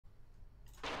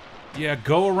Yeah,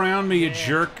 go around me, you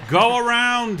jerk. Go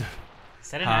around!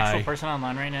 Is that an actual person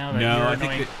online right now? No, I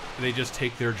think they just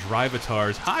take their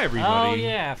drivatars. Hi, everybody. Oh,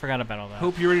 yeah, I forgot about all that.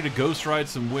 Hope you're ready to ghost ride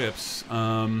some whips.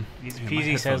 Easy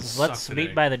Peasy says, let's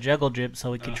meet by the juggle jib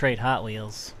so we can trade Hot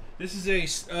Wheels. This is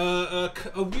a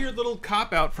weird little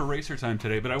cop-out for Racer Time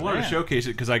today, but I wanted to showcase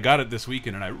it because I got it this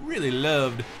weekend, and I really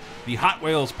loved the Hot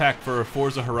Wheels pack for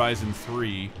Forza Horizon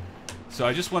 3. So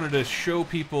I just wanted to show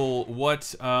people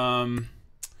what...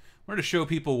 to show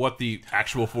people what the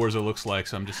actual Forza looks like,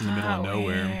 so I'm just in the middle of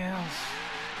nowhere. Wheels.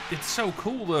 It's so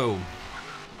cool, though.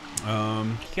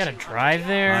 You gotta drive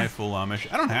there? I full Amish.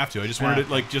 I don't have to. I just wanted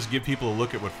to, like, just give people a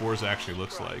look at what Forza actually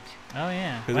looks like. Oh,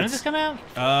 yeah. When did this come out?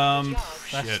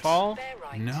 Last fall?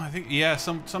 No, I think, yeah,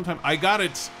 sometime. I got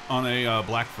it on a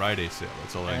Black Friday sale.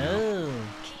 That's all I know.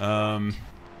 Oh.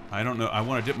 I don't know. I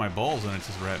want to dip my balls in it,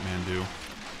 says Ratman do.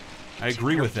 I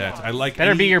agree with that. I like.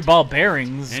 Better be your ball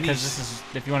bearings, because this is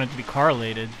if you want it to be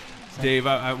correlated. So. Dave,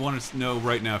 I want to know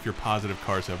right now if you're positive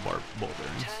cars have ball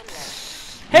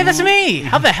bearings. Hey, that's me!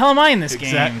 How the hell am I in this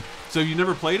game? So you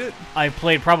never played it? I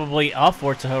played probably a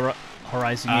Forza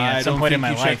Horizon at some point in my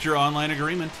life. I don't think you checked your online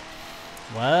agreement.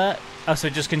 What? Oh, so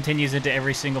it just continues into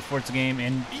every single Forza game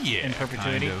in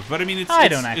perpetuity? Kind of. But I mean,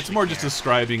 it's more just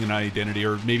describing an identity,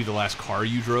 or maybe the last car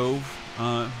you drove.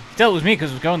 Still, it was me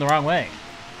because it was going the wrong way.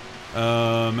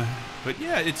 But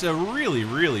yeah, it's a really,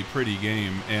 really pretty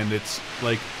game, and it's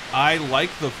like I like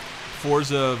the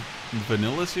Forza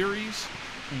Vanilla series,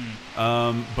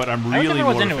 but I'm really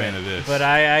more a fan of this. But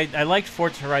I liked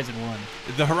Forza Horizon 1.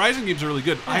 The Horizon games are really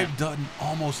good. Yeah. I have done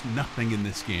almost nothing in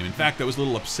this game. In fact, I was a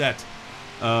little upset.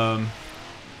 I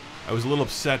was a little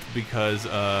upset because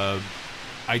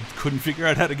I couldn't figure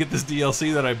out how to get this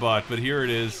DLC that I bought, but here it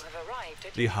is.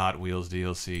 The Hot Wheels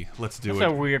DLC. Let's do it.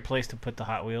 That's a weird place to put the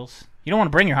Hot Wheels. You don't want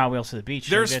to bring your Hot Wheels to the beach.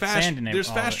 There's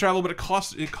fast travel, but it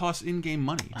costs in-game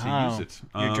money to use it.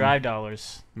 Your drive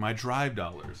dollars. My drive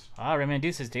dollars. Ah, Rayman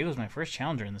Dude says Dave was my first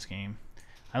challenger in this game.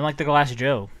 I'm like the Glass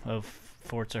Joe of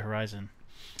Forza Horizon.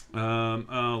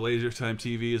 Laser Time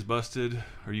TV is busted.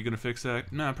 Are you gonna fix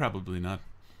that? No, probably not.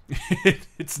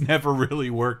 It's never really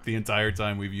worked the entire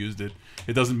time we've used it.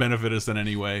 It doesn't benefit us in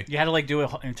any way. You had to like do an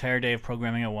entire day of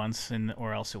programming at once,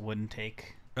 or else it wouldn't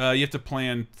take. You have to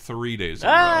plan 3 days in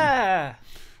a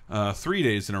row. 3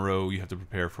 days in a row you have to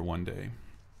prepare for 1 day.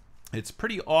 It's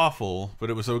pretty awful, but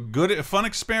it was a fun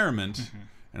experiment,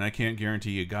 and I can't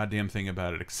guarantee a goddamn thing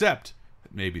about it, except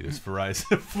maybe this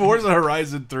Forza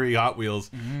Horizon 3 Hot Wheels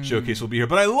showcase will be here.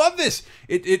 But I love this.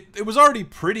 It was already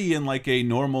pretty in like a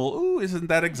normal, ooh, isn't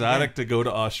that exotic to go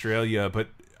to Australia? But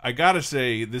I gotta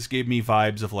say, this gave me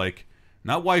vibes of like,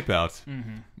 not Wipeout,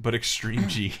 but Extreme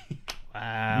G.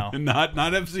 Wow. not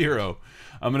F-Zero.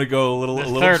 I'm gonna go a little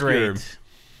obscure.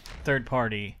 Third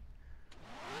party.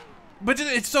 But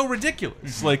it's so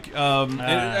ridiculous. Like,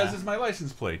 as is my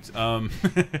license plate. Damn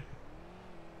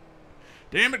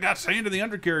it, got sand in the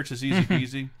undercarriage. It's easy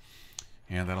peasy.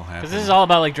 Yeah, that'll happen. Because this is all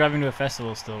about like driving to a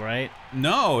festival still, right?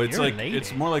 No, it's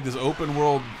it's more like this open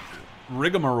world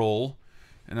rigmarole.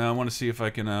 And I want to see if I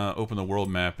can open the world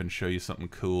map and show you something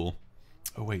cool.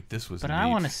 Oh wait, this was. But neat. I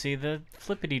want to see the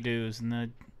flippity doos and the.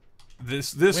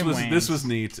 This was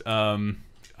neat.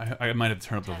 I might have to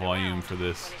turn up the volume for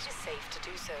this.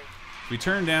 We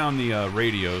turn down the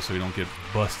radio so we don't get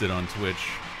busted on Twitch.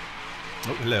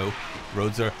 Oh, hello.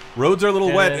 Roads are a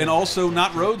little wet, and also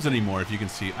not roads anymore, if you can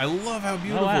see. I love how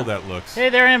beautiful that looks. Hey,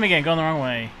 there I am again, going the wrong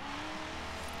way.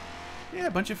 Yeah,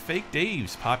 a bunch of fake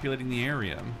Daves populating the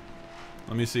area.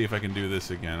 Let me see if I can do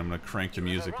this again. I'm going to crank the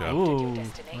music up. Ooh, look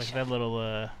at that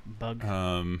little bug.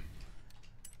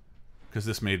 Because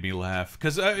this made me laugh.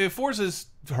 Because Forza's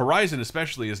Horizon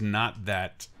especially is not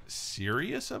that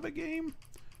serious of a game,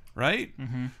 right?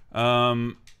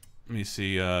 Let me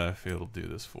see if it'll do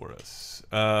this for us.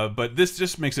 But this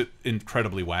just makes it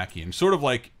incredibly wacky. And sort of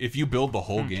like, if you build the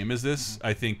whole game as this,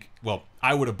 I think, well,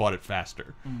 I would have bought it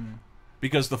faster.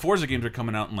 Because the Forza games are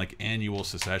coming out in, like, annual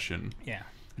succession. Yeah.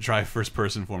 Try first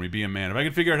person for me. Be a man. If I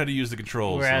can figure out how to use the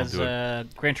controls, whereas I'll do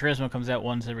it. Gran Turismo comes out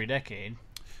once every decade.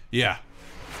 Yeah.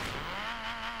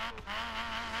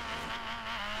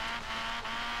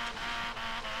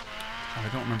 I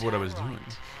don't remember what I was doing.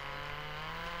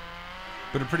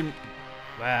 But a pretty...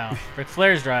 Wow. Ric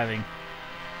Flair's driving.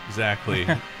 Exactly.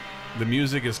 The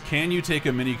music is, can you take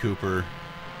a Mini Cooper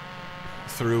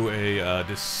through a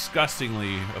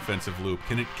disgustingly offensive loop?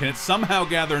 Can it somehow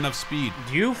gather enough speed?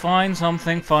 Do you find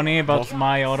something funny about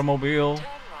my automobile?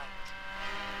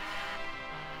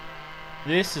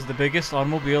 This is the biggest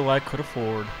automobile I could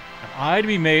afford. If I'd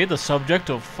be made the subject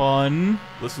of fun...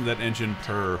 Listen to that engine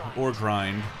purr or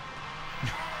grind.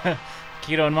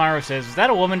 Keto and Maru says, "Is that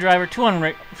a woman driver? Too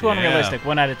unrealistic.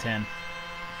 1 out of 10."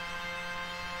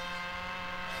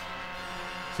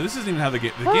 So this isn't even how the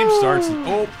game starts.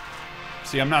 Oh,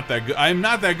 see, I'm not that good. I'm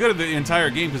not that good at the entire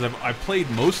game because I've played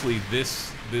mostly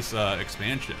this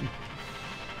expansion.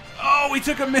 Oh, we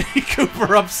took a Mini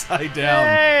Cooper upside down.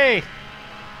 Hey!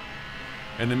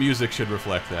 And the music should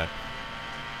reflect that.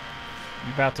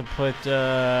 I'm about to put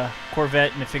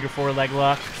Corvette in a figure 4 leg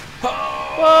lock.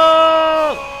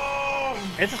 Whoa!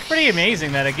 It's pretty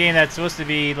amazing that a game that's supposed to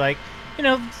be like, you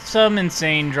know, some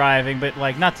insane driving, but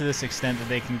like not to this extent that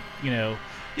they can, you know,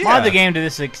 mod the game to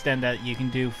this extent that you can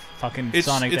do fucking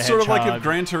Sonic the Hedgehog. It's sort of like if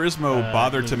Gran Turismo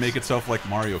bothered to make itself like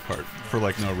Mario Kart for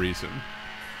like no reason.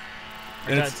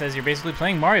 And it says you're basically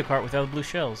playing Mario Kart without blue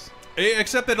shells.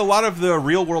 Except that a lot of the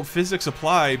real-world physics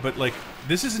apply, but like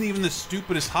this isn't even the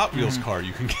stupidest Hot Wheels car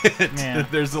you can get. Yeah.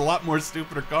 There's a lot more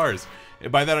stupider cars.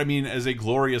 By that I mean as a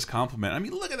glorious compliment. I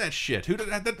mean, look at that shit.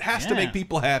 That has to make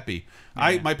people happy.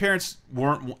 Yeah. My parents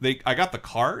weren't. I got the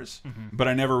cars, but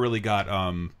I never really got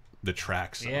the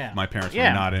tracks. Yeah. My parents were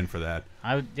not in for that.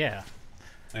 And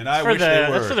I wish they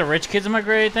were. That's for the rich kids in my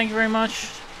grade. Thank you very much.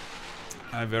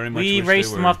 I very much. We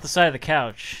raced them off the side of the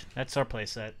couch. That's our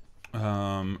playset.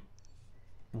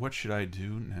 What should I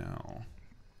do now?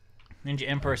 Ninja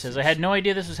Emperor says, "I had no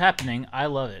idea this was happening. I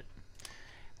love it."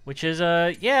 Which is,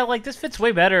 yeah, like, this fits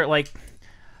way better. Like,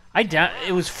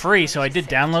 it was free, so I did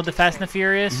download the Fast and the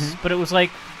Furious, but it was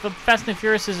like, the Fast and the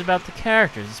Furious is about the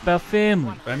characters. It's about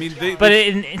family. I mean,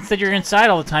 instead you're inside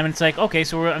all the time, and it's like, okay,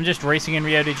 so I'm just racing in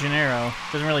Rio de Janeiro.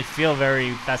 Doesn't really feel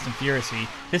very Fast and Furious-y.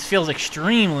 This feels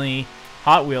extremely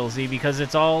Hot Wheels-y because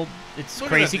it's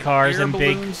crazy cars and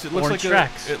big orange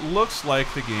tracks. It looks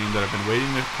like the game that I've been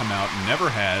waiting to come out and never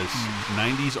has,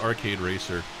 90s arcade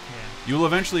racer. You will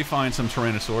eventually find some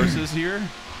Tyrannosauruses here.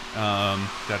 Got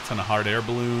a ton of hard air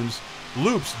balloons,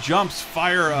 loops, jumps,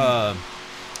 fire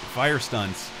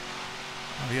stunts.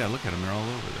 Oh yeah, look at them; they're all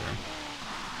over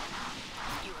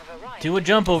there. Do a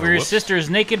jump over your sister's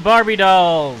naked Barbie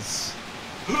dolls.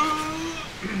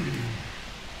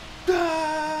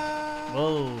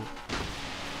 Whoa!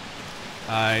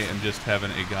 I am just having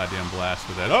a goddamn blast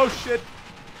with that. Oh shit!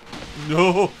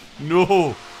 No,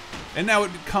 no. And now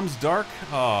it becomes dark?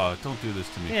 Oh, don't do this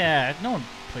to me. Yeah, no one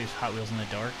plays Hot Wheels in the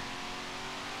dark.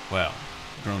 Well,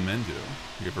 grown men do.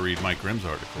 You ever read Mike Grimm's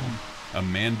article? A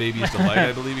Man Baby's Delight,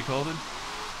 I believe he called it?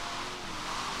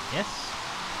 Yes.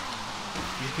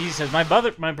 He says, my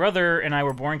brother and I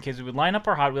were born kids. We would line up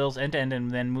our Hot Wheels end to end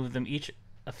and then move them each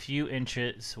a few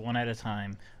inches, one at a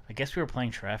time. I guess we were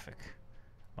playing Traffic.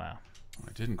 Wow.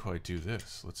 I didn't quite do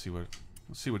this. Let's see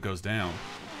what goes down.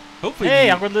 Hopefully. Hey,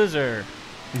 Awkward Loser.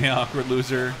 Yeah, Awkward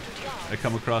Loser. I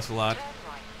come across a lot.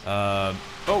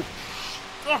 Oh,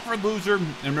 Awkward Loser.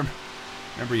 And remember,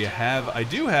 I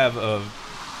do have a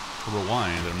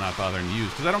rewind that I'm not bothering to use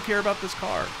because I don't care about this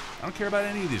car. I don't care about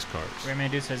any of these cars. Rayman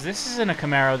Dude says this isn't a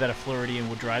Camaro that a Floridian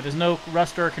would drive. There's no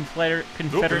rust or Confederate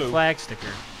flag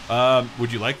sticker.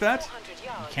 Would you like that? You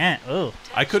can't. Oh,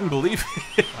 I couldn't believe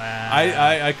it. Wow.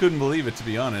 I couldn't believe it, to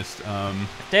be honest.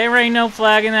 If there ain't no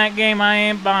flag in that game, I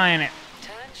ain't buying it.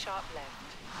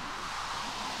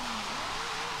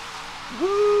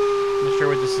 I'm not sure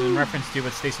what this is in reference to,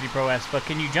 but Stay City Pro asks, but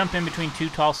can you jump in between two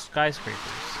tall skyscrapers?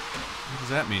 What does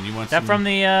that mean? You want is that from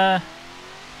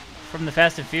the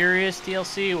Fast and Furious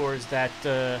DLC, or is that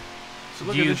do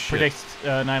you predict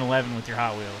 9/11 with your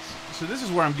Hot Wheels? So this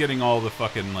is where I'm getting all the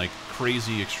fucking like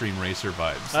crazy extreme racer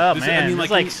vibes. Oh man,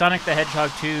 it's like Sonic the Hedgehog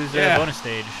 2's bonus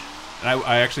stage. And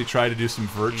I actually tried to do some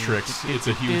vert tricks. It's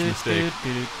a huge mistake.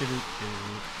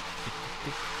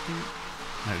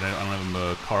 I don't have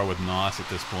a car with NOS at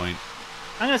this point.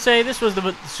 I'm gonna say this was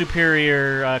the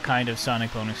superior kind of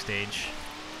Sonic bonus stage.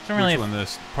 Which one?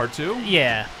 This part 2?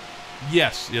 Yeah.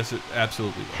 Yes, it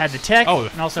absolutely was. Had the tech. Oh,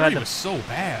 and also had the. Was so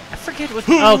bad. I forget what.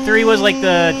 Oh, 3 was like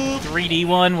the 3D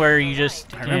one where you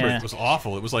just. I remember it was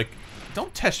awful. It was like,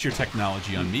 don't test your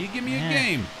technology on me. Give me a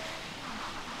game.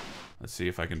 Let's see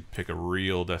if I can pick a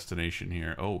real destination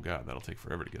here. Oh god, that'll take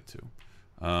forever to get to.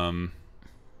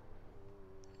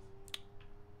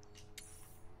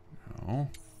 No.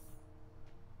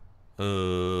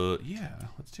 Yeah,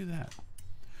 let's do that.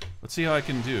 Let's see how I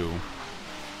can do.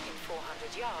 In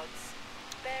 400 yards,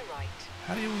 bear right.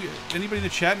 How do you? Anybody in the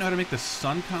chat know how to make the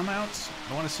sun come out?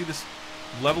 I want to see this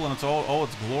level in all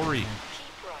its glory.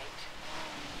 Keep right.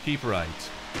 Keep right.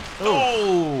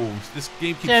 Oh, this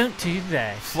game keeps don't do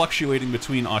that. Fluctuating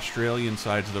between Australian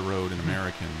sides of the road and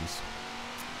Americans.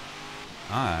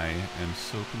 I am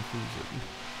so confused.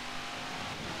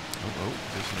 Oh,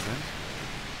 there's an event.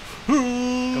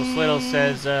 Ghost Little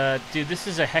says, dude, this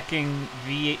is a hecking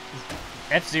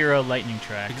F-Zero lightning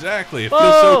track. Exactly. It Whoa!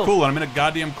 feels so cool. I'm in a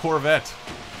goddamn Corvette.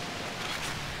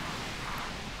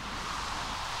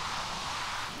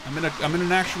 I'm in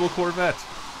an actual Corvette.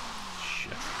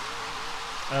 Shit.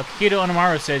 Kikito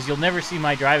Onamaru says, "You'll never see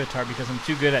my drive-atar because I'm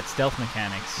too good at stealth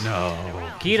mechanics." No.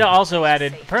 Kikito also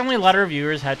added, apparently a lot of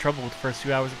reviewers had trouble with the first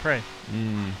 2 hours of Prey.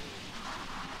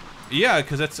 Yeah,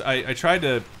 because I tried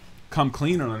to come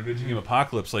clean on Video Game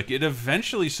Apocalypse. Like, it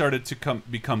eventually started to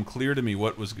become clear to me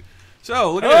what was...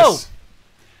 So, look at this.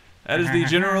 That is the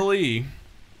General Lee.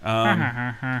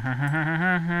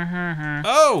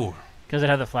 Oh! Does it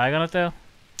have the flag on it, though?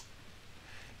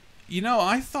 You know,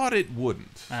 I thought it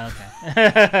wouldn't.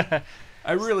 Okay.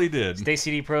 I really did.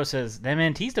 Stacey D. Pro says, them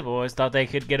Antista boys thought they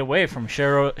could get away from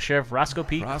Sheriff Roscoe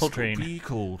P. Coltrane. Roscoe P.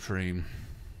 Coltrane.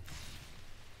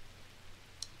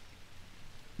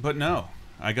 But no,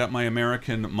 I got my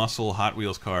American muscle Hot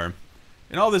Wheels car.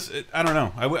 And all this, I don't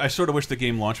know. I sort of wish the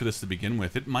game launched with this to begin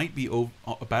with. It might be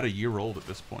about a year old at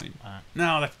this point.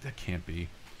 No, that can't be.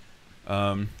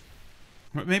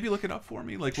 Maybe look it up for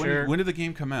me. Like, sure. when did the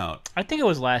game come out? I think it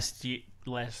was last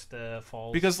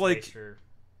fall. Because, like,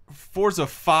 Forza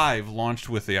 5 launched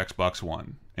with the Xbox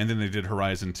One, and then they did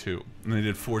Horizon 2, and they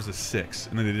did Forza 6,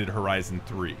 and then they did Horizon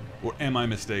 3. Or am I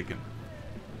mistaken?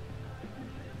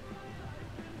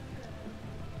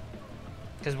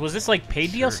 Because was this like paid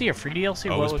DLC or free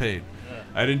DLC? Oh, it was paid.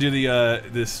 I didn't do the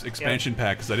this expansion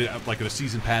pack because I didn't like the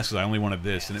season pass because I only wanted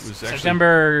this, and it was actually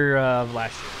September of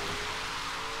last year.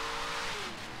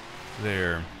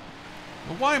 There.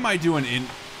 Well, why am I doing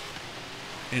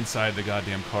inside the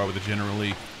goddamn car with the General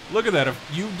Lee? Look at that. If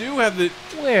you do have the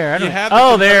where? You have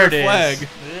the there it flag. is.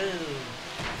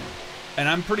 And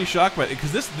I'm pretty shocked by it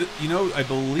because this, you know, I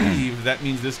believe that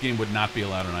means this game would not be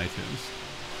allowed on iTunes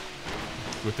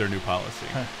with their new policy.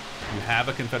 You have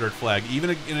a Confederate flag,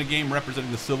 even in a game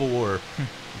representing the Civil War, you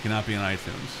cannot be on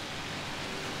iTunes.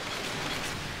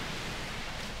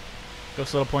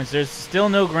 Ghost Little Points. There's still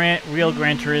no real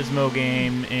Gran Turismo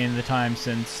game in the time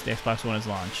since the Xbox One has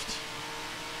launched.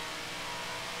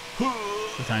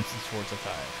 The time since Forza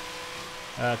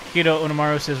 5. Kikito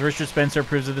Onamaru says Richard Spencer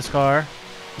approves of this car.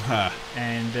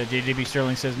 And JJB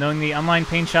Sterling says, knowing the online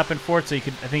paint shop in Forza, I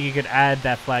think you could add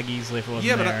that flag easily if it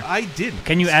wasn't there. Yeah, but I didn't.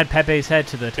 Can you add Pepe's head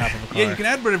to the top of the car? Yeah, you can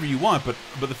add whatever you want, but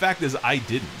the fact is, I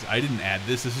didn't. I didn't add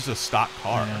this. This is a stock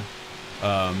car.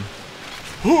 Yeah.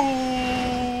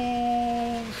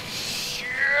 Oh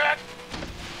shit!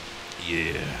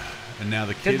 Yeah. And now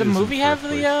the kid. Did the movie have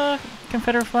the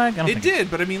Confederate flag? I don't think it did,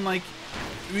 but I mean, like,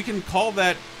 we can call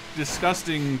that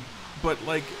disgusting, but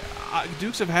like.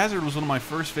 Dukes of Hazzard was one of my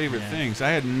first favorite things. I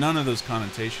had none of those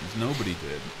connotations. Nobody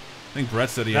did. I think Brett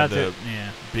said he had the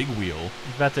big wheel.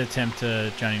 He's about to attempt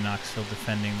Johnny Knoxville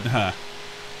defending the... No,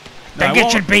 I think it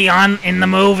should be in the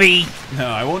movie. No,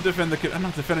 I won't defend the... I'm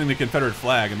not defending the Confederate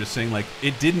flag. I'm just saying, like,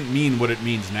 it didn't mean what it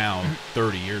means now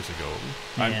 30 years ago.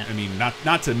 Yeah. I mean, not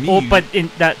to me. Well, but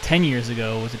that 10 years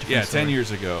ago was a different story. 10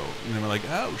 years ago. And they were like,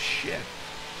 oh, shit.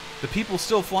 The people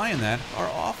still flying that are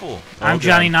awful. I'm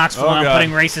Johnny Knoxville, and I'm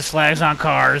putting racist flags on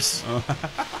cars.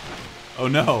 Oh,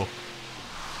 no.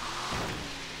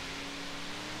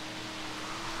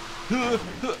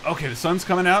 Okay, the sun's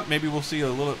coming out. Maybe we'll see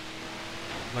let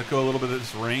go a little bit of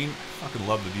this rain. I fucking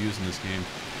love the views in this game.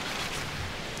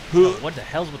 What the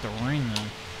hell's with the rain, though?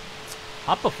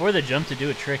 Hop before the jump to do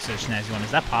a trick, says Snazzy One.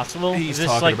 Is that possible? He's this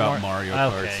talking like about Mario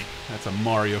Kart. Okay. That's a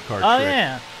Mario Kart trick. Oh,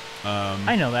 yeah.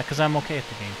 I know that because I'm okay at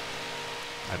the game.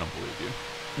 I don't believe you.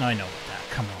 No, I know that.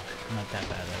 Come on. I'm not that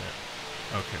bad at it.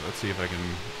 Okay, let's see if I can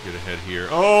get ahead here.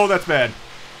 Oh, that's bad.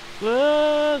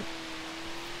 What?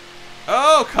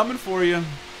 Oh, coming for you.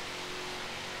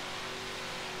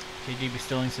 JGB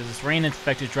Stilling says, this rain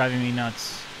effect is driving me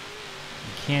nuts.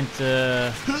 You can't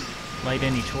light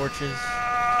any torches.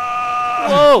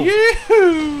 Whoa!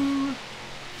 Yoo-hoo!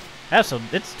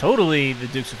 It's totally the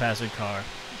Dukes of Hazzard car. It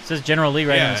says General Lee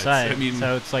right on the side,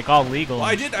 so it's like all legal. Well,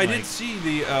 I did see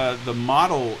the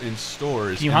model in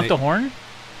stores. Can you honk the horn?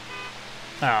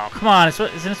 Oh, come on! Isn't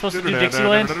it supposed to do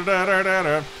Dixieland?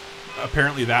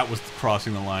 Apparently, that was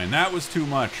crossing the line. That was too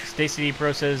much. Stacey D.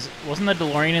 Pro says, wasn't the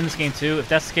DeLorean in this game too? If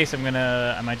that's the case, I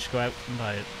might just go out and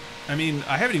buy it. I mean,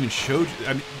 I haven't even showed you.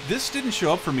 I mean, this didn't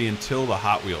show up for me until the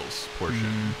Hot Wheels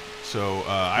portion. So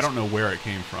I don't know where it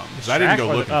came from because I didn't go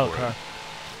looking for it.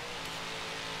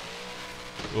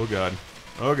 Oh god!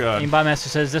 Oh god! Gamebot Master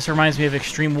says this reminds me of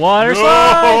extreme water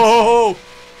slides.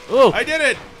 Oh! I did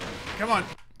it! Come on.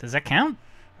 Does that count?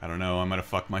 I don't know. I might have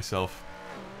fucked myself.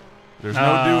 There's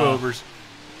no do-overs.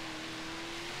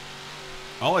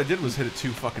 All I did was hit it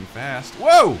too fucking fast.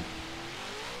 Whoa!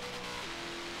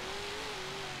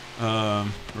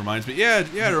 Reminds me. Yeah,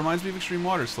 it reminds me of extreme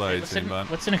water slides.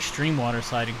 What's an extreme water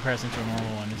slide in comparison to a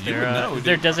normal one? Is would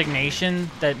there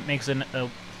designation that makes an?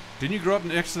 Didn't you grow up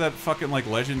next to that fucking like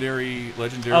legendary?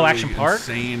 Oh, Action Park.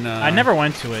 Insane. I never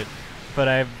went to it, but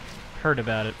I've heard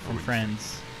about it from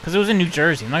friends. Because it was in New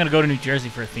Jersey. I'm not gonna go to New Jersey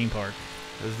for a theme park.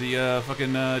 Does the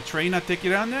fucking train not take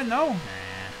you down there? No.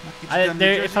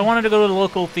 If I wanted to go to the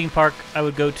local theme park, I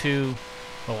would go to.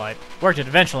 Well, I worked at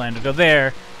Adventureland to go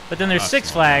there. But then there's Six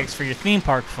Flags for your theme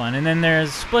park fun, and then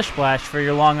there's Splish Splash for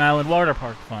your Long Island water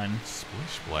park fun. Splish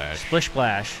Splash. Splish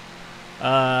Splash.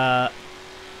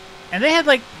 And they had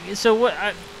like, so what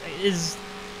is,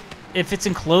 if it's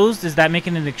enclosed, does that make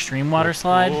it an extreme water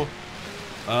slide?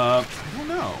 I don't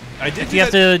know. If you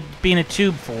have to be in a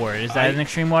tube for it, is that an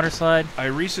extreme water slide? I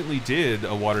recently did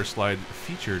a water slide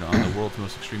featured on the world's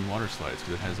most extreme water slides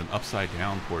because it has an upside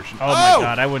down portion. Oh my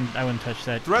god, I wouldn't touch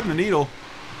that. Threading the needle.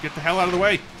 Get the hell out of the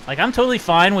way. Like, I'm totally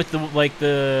fine with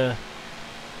the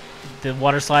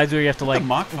water slides where you have to like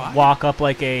walk up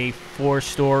like a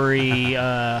 4-story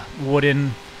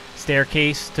wooden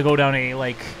staircase to go down a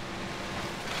like,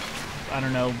 I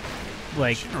don't know,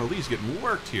 like General Lee's getting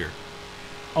worked here.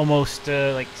 Almost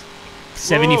like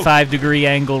 75-degree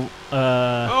angle.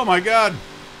 Oh my god.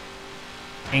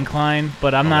 Incline,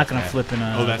 but I'm not gonna flip in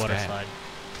a water slide.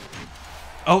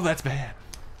 Oh, that's bad.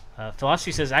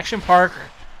 Philosophy says Action Park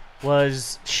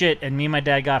was shit, and me and my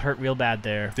dad got hurt real bad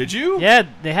there. Did you? Yeah,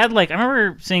 they had like, I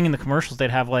remember seeing in the commercials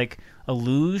they'd have like a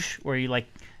luge where you like,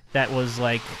 that was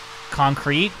like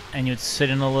concrete, and you'd sit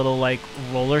in a little like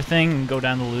roller thing and go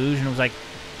down the luge, and it was like,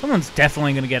 someone's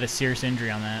definitely gonna get a serious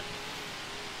injury on that.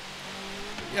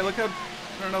 Yeah, look how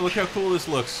cool this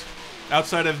looks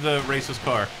outside of the racer's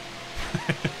car.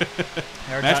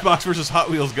 Matchbox versus Hot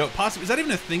Wheels Go. Possibly, is that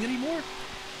even a thing anymore?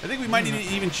 I think we might need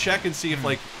to even check and see if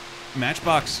like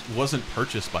Matchbox wasn't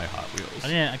purchased by Hot Wheels.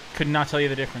 I could not tell you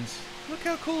the difference. Look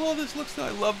how cool all this looks though.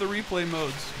 I love the replay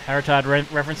modes. Haratod,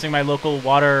 referencing my local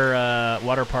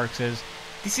water park, says,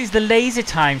 "This is the Laser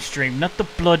Time stream, not the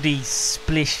bloody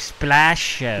Splish Splash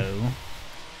show."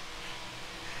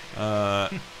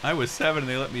 I was 7 and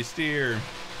they let me steer.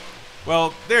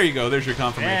 Well, there you go. There's your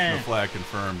confirmation of flag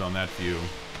confirmed on that view.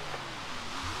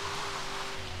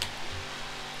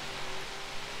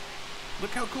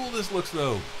 Look how cool this looks,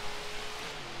 though.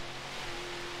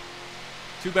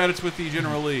 Too bad it's with the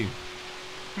General Lee.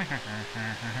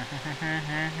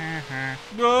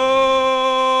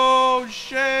 Oh,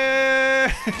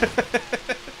 shit!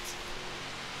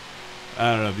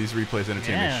 I don't know. These replays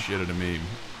entertain the shit out of me.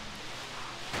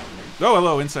 Oh,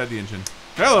 hello, inside the engine.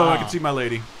 Hello, I can see my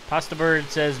lady. Pasta Bird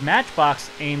says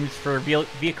Matchbox aims for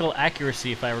vehicle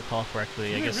accuracy, if I recall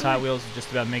correctly. I guess really? Hot Wheels is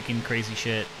just about making crazy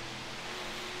shit.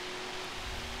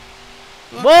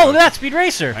 Look, whoa, look at that, Speed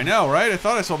Racer! I know, right? I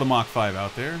thought I saw the Mach 5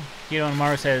 out there. Hito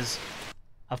Maru says,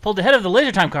 I've pulled ahead of the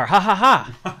Laser Time car. Ha ha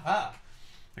ha.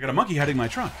 I got a monkey hiding in my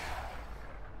trunk.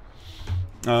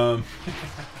 So,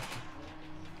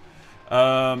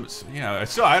 yeah,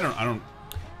 so I don't.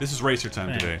 This is racer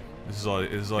time today. This is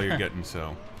all you're getting.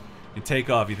 So, you take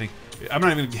off. You think I'm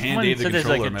not even hand Dave the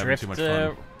controller. Like I'm having too much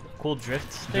fun. Cool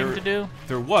drift thing to do.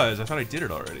 There was. I thought I did it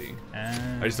already.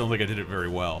 I just don't think I did it very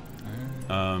well.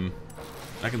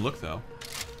 I can look though.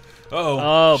 Uh-oh.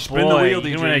 Oh Spin boy! The wheel,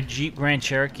 you want a Jeep Grand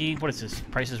Cherokee? What is this?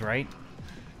 Price is Right.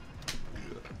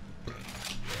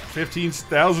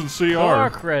 15,000 CR. Car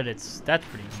credits. That's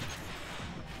pretty neat.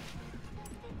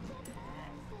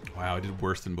 Wow, I did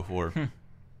worse than before.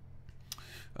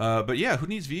 But yeah, who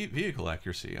needs vehicle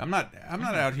accuracy? I'm not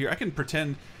out here. I can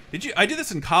pretend. I did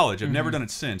this in college. I've never done it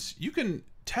since. You can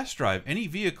test drive any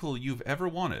vehicle you've ever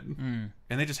wanted, and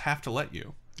they just have to let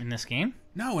you. In this game?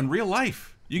 No, in real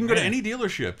life. You can go to any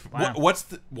dealership. Wow.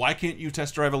 Why can't you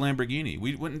test drive a Lamborghini?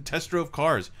 We went and test drove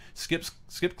cars. Skipped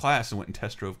class and went and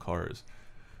test drove cars.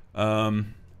 What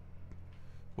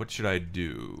should I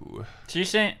do? So you're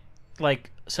saying,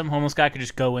 like, some homeless guy could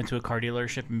just go into a car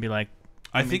dealership and be like,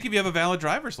 I think if you have a valid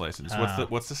driver's license,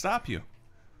 what's to stop you?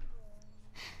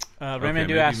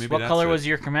 Raymond asks, what color was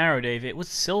your Camaro, Dave? It was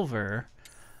silver,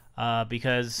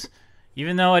 because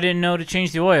even though I didn't know to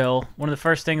change the oil, one of the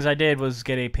first things I did was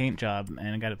get a paint job,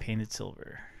 and I got it painted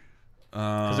silver.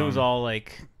 Because it was all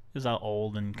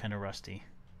old and kind of rusty.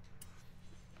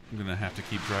 I'm gonna have to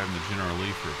keep driving the General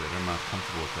Lee for a bit. I'm not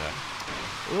comfortable with that.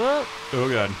 Whoop. Oh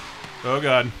god. Oh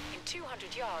god. In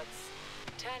 200 yards,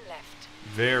 turn left.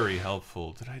 Very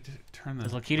helpful. Did I turn the?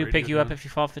 Does Lakitu pick you up if you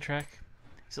fall off the track?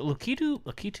 Is it Lakitu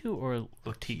or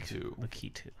Lakitu?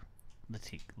 Lakitu.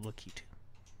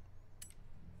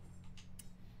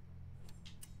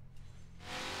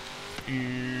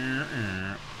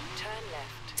 Turn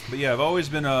left. But yeah, I've always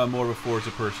been more of a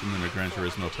Forza person than a Gran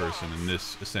Turismo person, and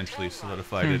this essentially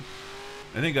solidified it.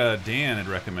 I think Dan had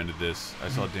recommended this. I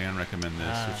saw Dan recommend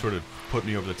this. It sort of put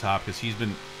me over the top because he's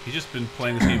just been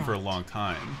playing this game for a long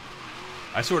time.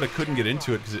 I sort of couldn't get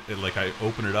into it because like I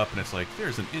open it up and it's like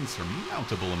there's an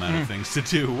insurmountable amount of things to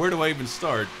do. Where do I even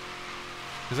start?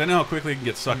 Because I know how quickly I can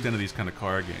get sucked into these kind of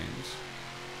car games.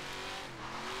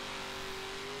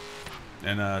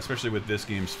 And especially with this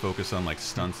game's focus on like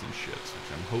stunts and shit,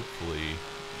 which I'm hopefully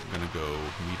gonna go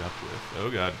meet up with. Oh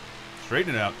god,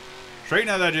 straighten it out, straighten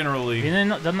out that General Lee. You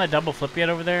didn't done that double flip yet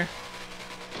over there?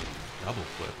 Double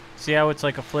flip. See how it's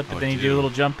like a flip, but then you do a little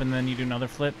jump and then you do another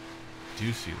flip. Do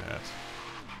you see that?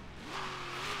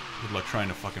 Good luck trying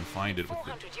to fucking find it with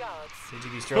it.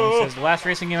 CGD Sterling says the last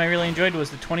racing game I really enjoyed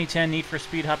was the 2010 Need for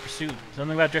Speed Hot Pursuit.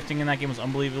 Something about drifting in that game was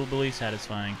unbelievably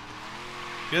satisfying.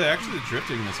 Yeah, actually the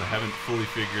drifting in this I haven't fully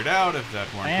figured out if that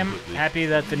weren't I am completely happy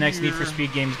that the next Need for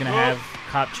Speed game is going to have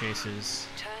cop chases.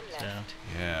 So.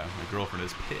 Yeah, my girlfriend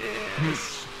is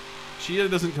pissed. She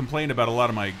doesn't complain about a lot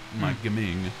of my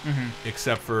gaming,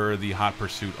 except for the Hot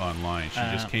Pursuit Online. She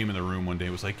just came in the room one day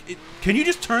and was like, can you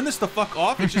just turn this the fuck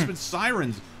off? It's just been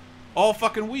sirens all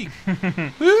fucking week.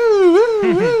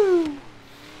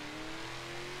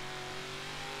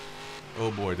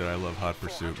 Oh boy, did I love Hot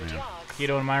Pursuit, man.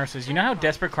 Keto and Myra says, you know how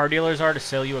desperate car dealers are to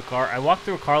sell you a car? I walked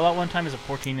through a car lot one time as a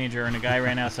poor teenager, and a guy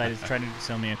ran outside and tried to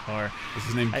sell me a car. Is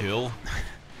his name Gil?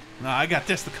 No, I got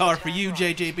this the car for you,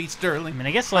 JJB Sterling. I mean,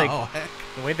 I guess, like,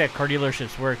 the way that car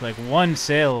dealerships work, like, one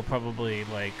sale will probably,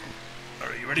 like,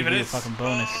 are you ready for this? A fucking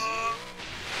bonus.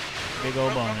 Big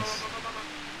old bonus.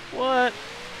 What?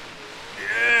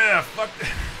 Yeah, fuck.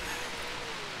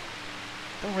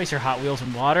 Don't race your Hot Wheels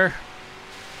in water.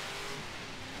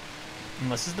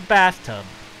 Unless it's the bathtub.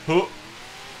 Huh.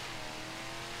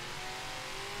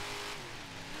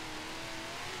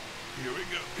 Here we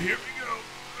go. Here we go.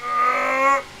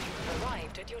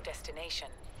 Arrived at your destination.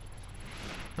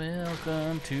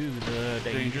 Welcome to the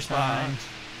danger spot. spot.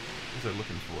 What was I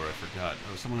looking for? I forgot.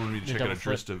 Oh, someone wanted me to check out a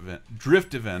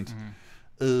drift event.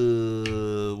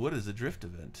 What is a drift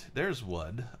event? There's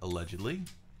one, allegedly.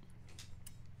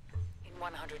 In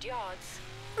 100 yards,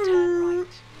 turn right.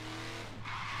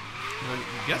 I'm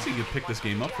guessing you could pick this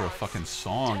game up for a fucking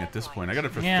song at this point. I got it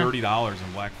for $30 on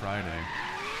Black Friday.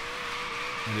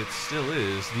 And it still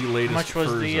is the latest How much was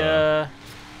Forza.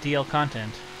 the DL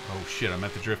content? Oh shit, I'm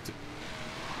at the drift.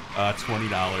 $20.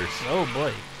 Oh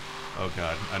boy. Oh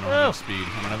god, I don't have enough speed.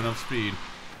 I don't have enough speed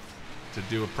to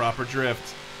do a proper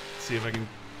drift. Let's see if I can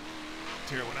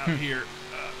tear one out here.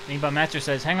 Anybot Master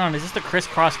says, hang on, is this the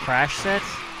crisscross crash set?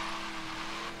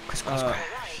 Crisscross crash.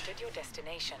 Arrived at your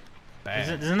destination.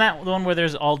 Isn't that the one where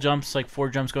there's all jumps, like 4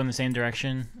 jumps go in the same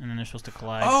direction, and then they're supposed to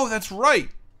collide? Oh, that's right.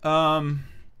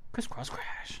 Crisscross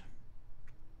crash.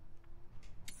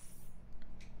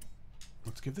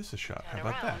 Let's give this a shot. How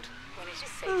about that? When it is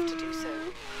safe to do so.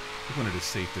 When it is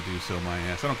safe to do so, my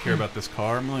ass. I don't care about this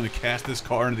car. I'm willing to cast this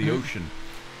car into the ocean.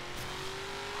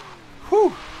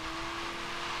 Whew.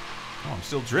 Oh, I'm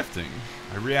still drifting.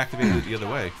 I reactivated it the other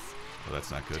way. Oh,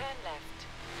 that's not good. Turn left.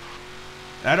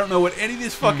 I don't know what any of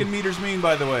these fucking meters mean,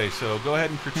 by the way, so go ahead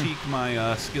and critique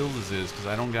my skills as is, because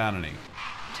I don't got any.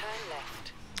 Turn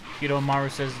left. Keto Maru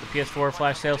says the PS4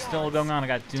 flash sale still going on. I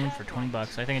got Doom for $20.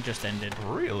 I think it just ended.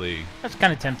 Really? I was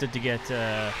kind of tempted to get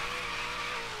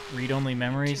read-only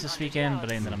memories this weekend,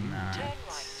 but I ended up not.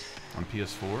 On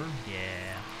PS4?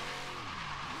 Yeah.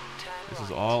 This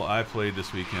is all I played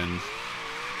this weekend.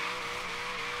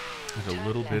 There's a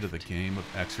little bit of the game of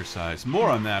exercise. More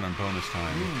on that on bonus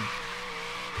time.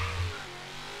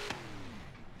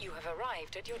 You have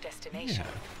arrived at your destination.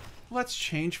 Yeah. Let's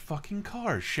change fucking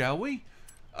cars, shall we?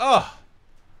 Ugh.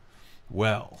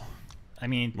 Well. I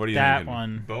mean, what are you that thinking?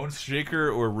 one. Bone Shaker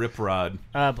or Rip Rod?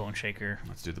 Bone Shaker.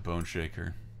 Let's do the Bone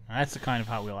Shaker. That's the kind of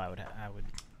Hot Wheel I would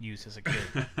use as a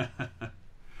kid.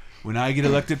 When I get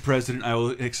elected president, I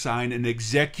will sign an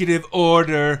executive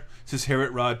order, says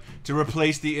Harriet Rod, to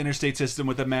replace the interstate system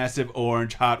with a massive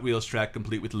orange Hot Wheels track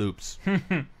complete with loops.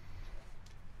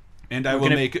 And I will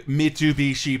make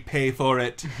Mitsubishi pay for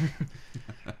it.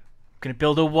 Gonna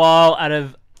build a wall out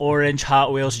of orange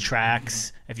Hot Wheels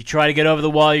tracks. If you try to get over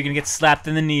the wall, you're gonna get slapped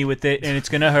in the knee with it, and it's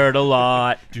gonna hurt a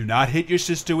lot. Do not hit your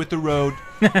sister with the road.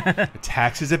 The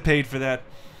taxes are paid for that.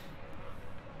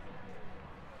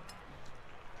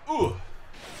 Ooh.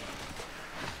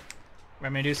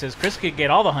 Ramandu says Chris could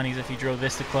get all the honeys if he drove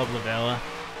this to Club La Vela.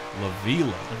 La Vila.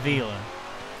 La Vila.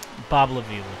 Bob La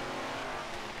Vila.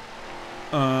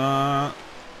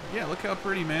 Yeah, look how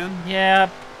pretty, man. Yeah,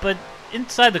 but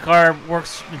inside the car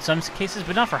works in some cases,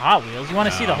 but not for Hot Wheels. You want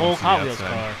to see the whole Hot Wheels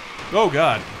car. Oh,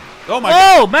 God. Oh my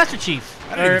God. Master Chief.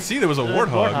 I didn't even see there was a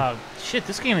warthog. Shit,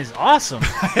 this game is awesome.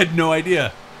 I had no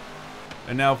idea.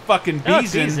 And now fucking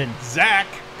Beeson, Zach,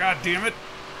 god damn it,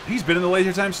 he's been in the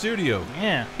Laser Time studio.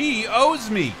 Yeah. He owes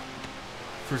me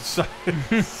for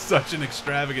such an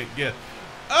extravagant gift.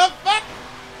 Oh, fuck!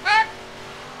 Fuck!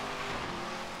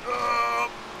 Oh,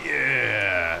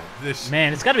 yeah.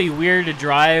 Man, it's got to be weird to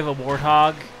drive a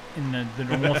warthog in the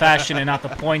normal fashion and not to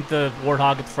point the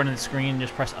warthog at the front of the screen and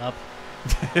just press up.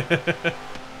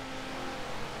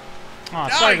 Oh,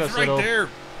 sorry, Ghost right Little. there.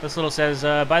 This Little says,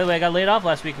 by the way, I got laid off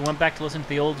last week and went back to listen to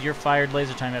the old You're Fired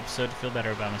Laser Time episode to feel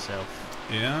better about myself.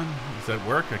 Yeah? Does that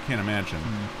work? I can't imagine.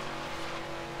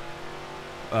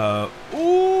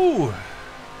 Ooh!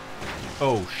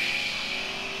 Oh,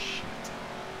 shit.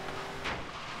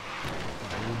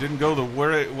 Didn't go the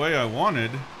way I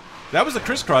wanted. That was the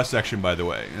crisscross section, by the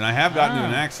way. And I have gotten into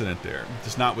an accident there.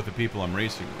 Just not with the people I'm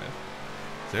racing with.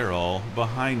 They're all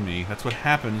behind me. That's what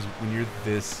happens when you're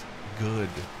this good.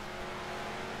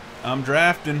 I'm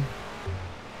drafting.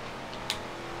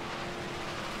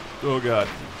 Oh, God.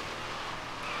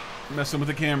 Messing with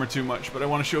the camera too much, but I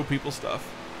want to show people stuff.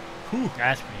 Whew.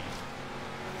 That's me.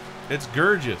 It's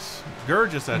gorgeous.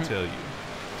 Gorgeous, I tell you.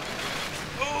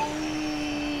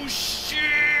 Oh, shit.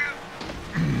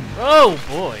 Oh,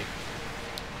 boy.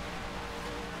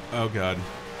 Oh, God.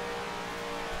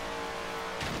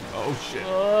 Oh, shit.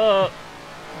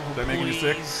 Is that making you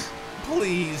sick?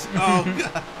 Please. Oh,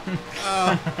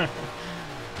 God.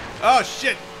 Oh,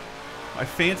 shit. My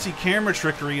fancy camera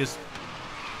trickery is...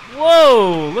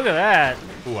 Whoa, look at that.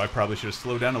 Oh, I probably should have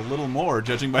slowed down a little more,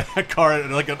 judging by that car at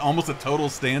like almost a total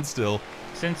standstill.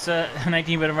 Since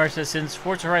 19-bit of Mars says, since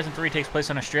Forza Horizon 3 takes place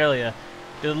in Australia,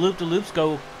 do the loop-the-loops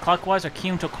go clockwise or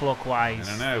counterclockwise? I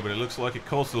don't know, but it looks like it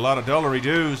costs a lot of dollary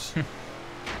dues.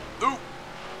 Ooh.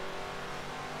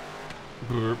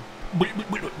 Burp.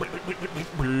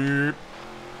 Burp.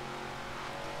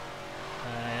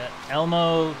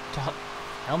 Elmo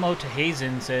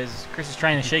Tehazen says, Chris is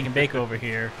trying to shake and bake over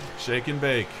here. Shake and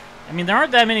bake. I mean, there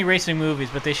aren't that many racing movies,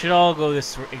 but they should all go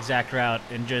this exact route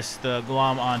and just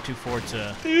glom onto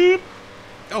Forza.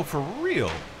 Oh, for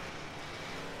real?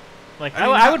 Like,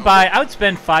 I would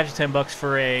spend $5 to $10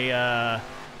 for a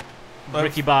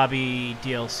Ricky Bobby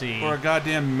DLC. Or a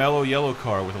goddamn mellow yellow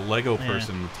car with a Lego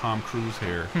person with Tom Cruise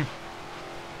hair.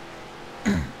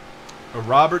 A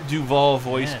Robert Duvall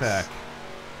voice pack.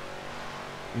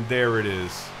 And there it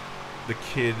is. The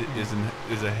kid is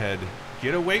ahead.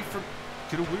 Get away from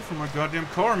my goddamn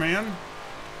car, man.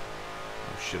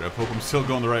 Oh shit, I hope I'm still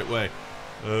going the right way.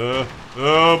 Oh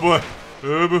boy.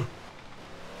 Oh boy.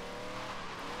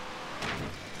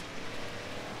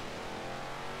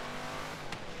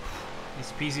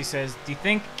 Peasy says, do you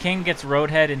think King gets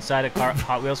Roadhead inside a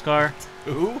Hot Wheels car?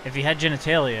 Who? If he had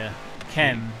genitalia.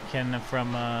 Ken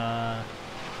from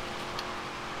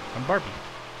Barbie.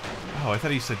 Oh, I thought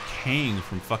he said Kane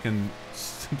from fucking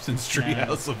Simpsons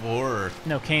Treehouse of Horror.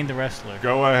 No, Kane the wrestler.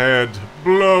 Go ahead,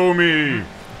 blow me.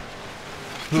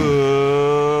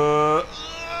 Oh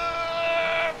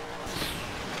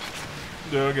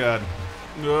god.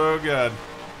 Oh god.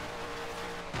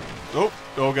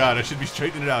 Oh god, I should be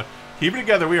straightening it out. Keep it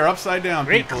together, we are upside down,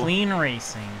 Great people. clean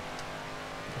racing.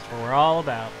 That's what we're all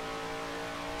about.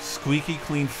 Squeaky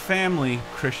clean family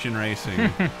Christian racing.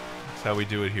 That's how we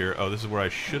do it here. Oh, this is where I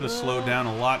should have slowed down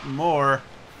a lot more.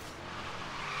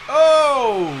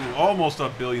 Oh! Almost a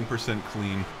billion%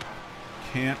 clean.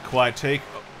 Can't quite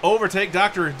overtake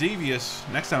Dr. Devious.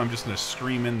 Next time I'm just going to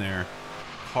scream in there.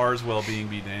 Car's well-being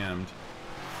be damned.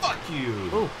 Fuck you!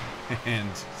 Ooh. And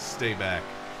stay back.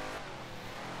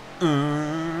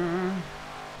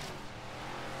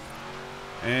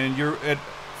 And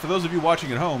for those of you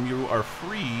watching at home, you are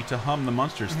free to hum the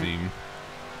Munsters theme.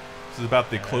 This is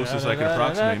about the closest I can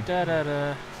approximate.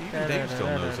 Even Dave still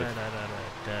knows it.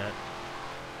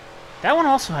 That one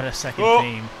also had a second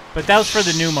theme, but that was for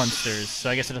the new Munsters, so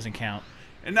I guess it doesn't count.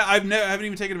 And I haven't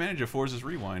even taken advantage of Forza's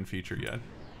Rewind feature yet.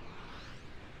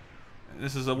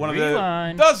 This is one of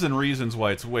the dozen reasons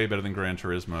why it's way better than Gran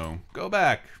Turismo. Go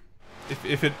back.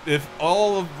 If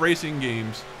all of racing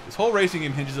games, this whole racing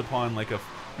game hinges upon like a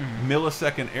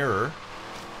millisecond error,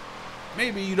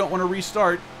 maybe you don't want to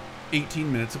restart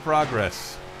 18 minutes of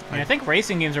progress. I think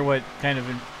racing games are what kind of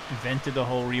invented the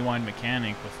whole rewind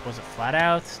mechanic. Was it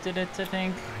Flatouts did it, I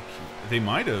think? They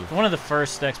might have. One of the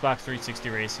first Xbox 360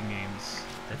 racing games.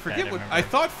 I forget what... I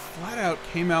thought Flatout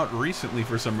came out recently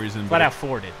for some reason. Flatout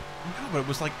 4 did. No, but it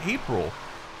was like April.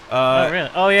 Oh, really?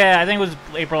 Oh, yeah. I think it was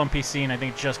April on PC, and I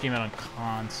think it just came out on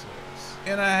consoles.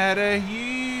 And I had a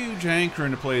huge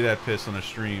hankering to play that piss on a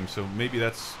stream, so maybe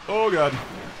that's... Oh, God.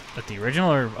 But the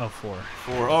original or of 4?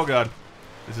 4. Oh, God.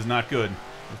 This is not good.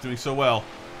 I was doing so well.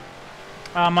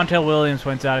 Montel Williams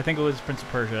points out, I think it was Prince of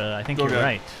Persia. I think you're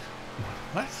right.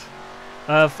 What?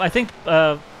 I think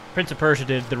Prince of Persia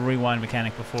did the rewind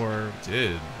mechanic before. It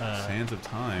did. Sands of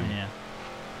Time. Yeah.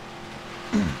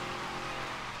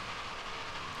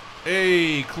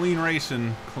 Hey, clean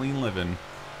racing, clean living.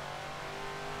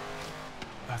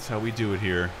 That's how we do it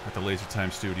here at the Laser Time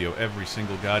Studio. Every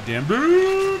single goddamn...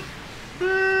 Boop,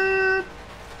 boop,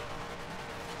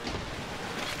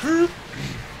 boop.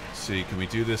 Let's see, can we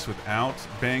do this without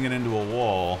banging into a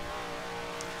wall?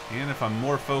 And if I'm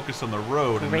more focused on the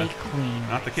road and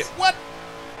not the kid. What?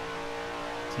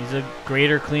 He's a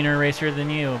greater, cleaner racer than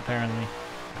you, apparently.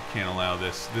 I can't allow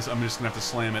this. I'm just gonna have to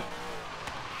slam it.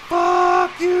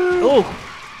 Fuck you! Oh!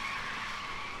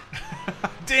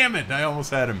 Damn it! I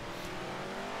almost had him.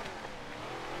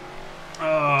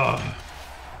 Ugh.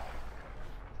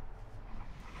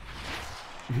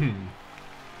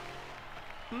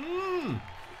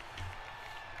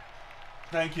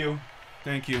 Thank you.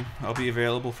 Thank you. I'll be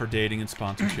available for dating and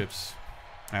sponsorships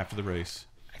after the race.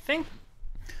 I think...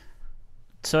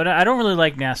 So I don't really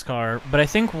like NASCAR, but I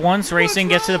think once racing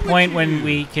gets to the point when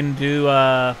we can do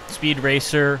Speed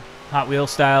Racer, Hot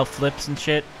Wheels style flips and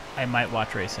shit, I might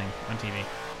watch racing on TV.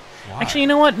 Why? Actually, you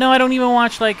know what? No, I don't even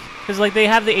watch, because they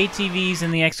have the ATVs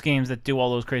and the X Games that do all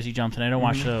those crazy jumps, and I don't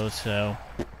watch those, so...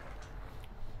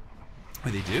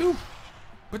 Wait, they do?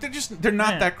 But they're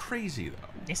not that crazy, though.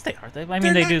 Yes, they are. I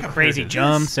mean, they do crazy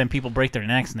jumps, and people break their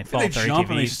necks, and they fall off their ATVs. They jump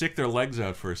and they stick their legs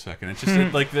out for a second. It's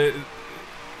just, like, the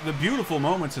beautiful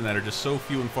moments in that are just so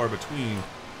few and far between,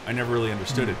 I never really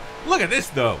understood it. Look at this,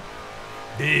 though.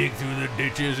 Dig through the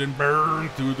ditches and burn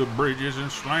through the bridges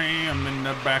and slam in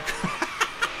the back.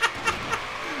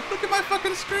 Look at my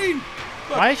fucking screen.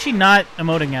 Look. Why is she not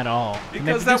emoting at all?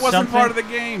 Because that wasn't part of the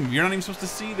game. You're not even supposed to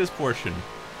see this portion.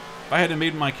 If I had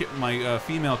made my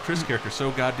female Chris character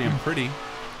so goddamn pretty.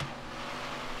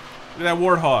 Look at that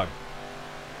warthog.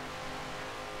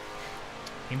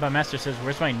 Gamebot Master says,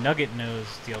 "Where's my Nugget Nose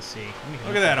DLC?"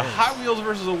 Look at that, a Hot Wheels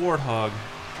versus a warthog.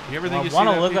 You ever think you see that? I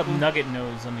want to look up Nugget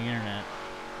Nose on the internet.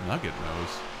 Nugget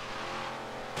Nose.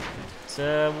 It's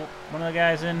one of the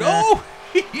guys in. No,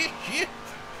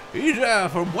 he's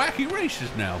from Wacky Races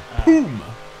now. Boom.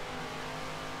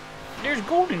 There's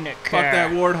gold in that car. Fuck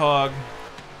that warthog.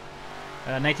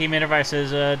 19 Minute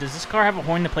says, "Does this car have a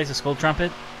horn that plays a skull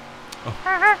trumpet?"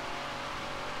 Oh.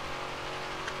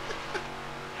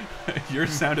 Yours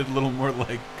sounded a little more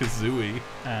like Kazooie.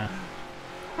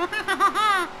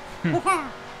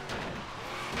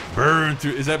 Burn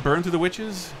through. Is that burn through the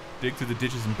witches? Dig through the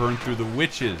ditches and burn through the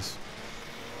witches.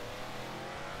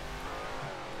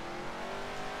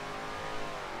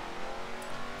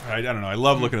 I don't know. I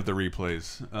love looking at the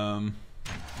replays.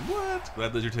 What?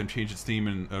 Glad Lizard Time changed its theme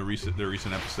in their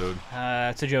recent episode.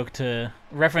 It's a joke to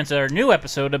reference our new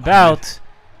episode about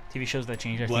TV shows that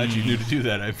changed our theme. Glad you knew to do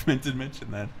that. I meant to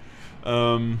mention that.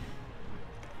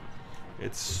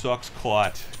 It sucks,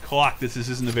 Clot. Clot, this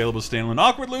isn't available standalone.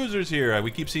 Awkward Losers here.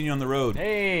 We keep seeing you on the road.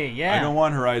 Hey, yeah. I don't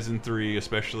want Horizon 3,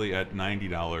 especially at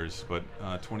 $90, but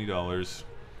 $20.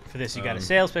 For this, you got a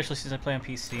sale, especially since I play on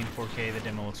PC in 4K. The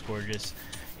demo looks gorgeous.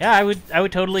 Yeah, I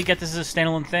would totally get this as a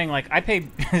standalone thing. Like, I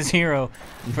paid $0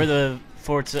 for the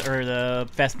Forza or the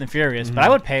Fast and the Furious, but I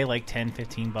would pay like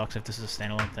 $10-15 if this is a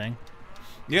standalone thing.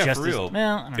 Yeah, just for real.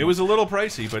 Well, it was a little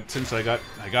pricey, but since I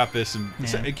got this, and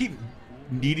I keep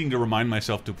needing to remind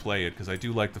myself to play it because I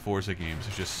do like the Forza games.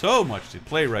 There's just so much to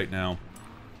play right now.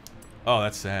 Oh,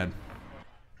 that's sad.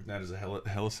 That is a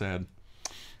hella sad.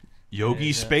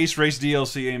 Yogi Space Race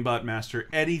DLC, Aimbot Master.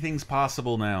 Anything's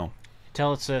possible now.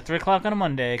 Tell it's 3 o'clock on a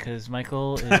Monday because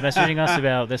Michael is messaging us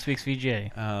about this week's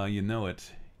VGA. You know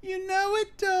it. You know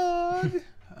it, dog.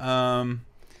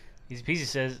 Easy Peasy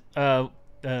says.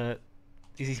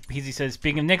 Easy Peasy says.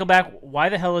 Speaking of Nickelback, why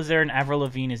the hell is there an Avril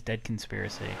Lavigne is dead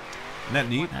conspiracy? Isn't that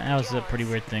neat? That was a pretty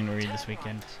weird thing to read this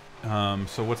weekend.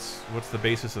 So what's the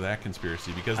basis of that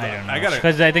conspiracy? Because I don't know.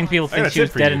 Because I think people think she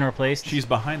was dead and replaced. She's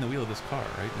behind the wheel of this car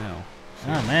right now.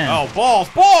 Oh, man. Oh,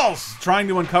 balls! Trying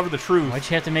to uncover the truth. Why'd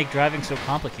you have to make driving so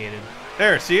complicated?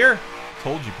 There, see her?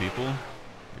 Told you, people.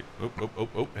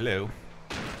 Oh, hello.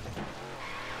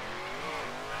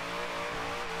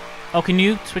 Oh, can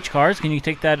you switch cars? Can you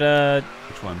take that,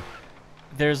 Which one?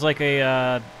 There's like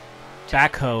a,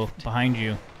 backhoe behind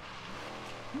you.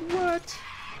 What?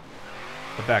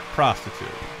 The back prostitute.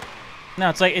 No,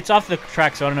 it's off the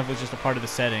track, so I don't know if it was just a part of the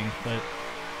setting, but...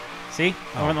 See?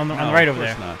 On the no, right over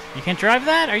there. Not. You can't drive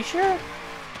that? Are you sure?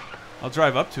 I'll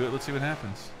drive up to it. Let's see what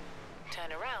happens.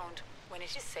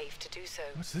 it is safe to do so.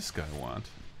 What's this guy want?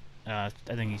 I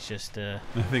think he's just. I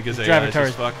think his driver AI is car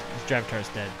just fucked. His driver car is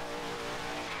dead.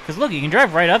 Because look, you can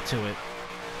drive right up to it.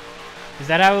 Is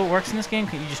that how it works in this game?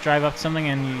 Can you just drive up to something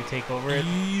and you take over it?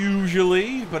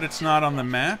 Usually, but it's not on the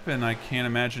map, and I can't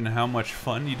imagine how much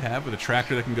fun you'd have with a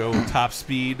tractor that can go top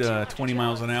speed, 20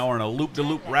 miles an hour, on a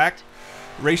loop-de-loop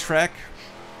racetrack,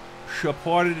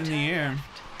 supported in the air.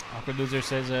 Awkward Loser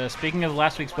says, speaking of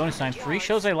last week's bonus time, 3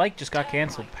 shows I liked just got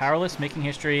canceled. Powerless, Making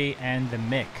History, and The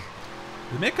Mick.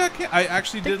 The Mick got I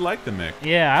actually did like The Mick.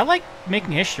 Yeah, I like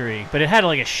Making History, but it had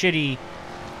like a shitty...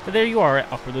 But there you are,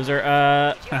 Awkward Loser.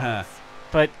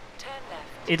 But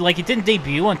it didn't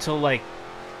debut until like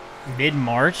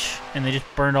mid-March, and they just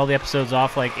burned all the episodes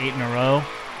off like 8 in a row.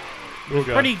 It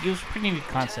was pretty neat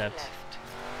concept.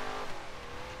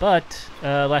 But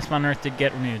Last Man on Earth did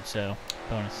get renewed, so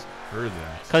bonus. Heard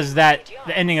that. Because the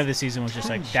ending of the season was just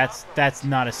like that's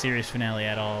not a serious finale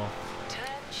at all.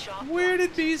 Where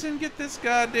did Beeson get this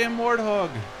goddamn warthog?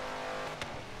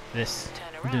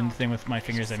 I'm doing the thing with my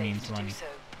fingers that means money.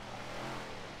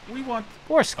 We want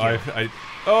or skill.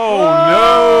 Oh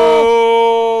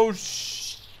no!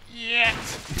 Shit!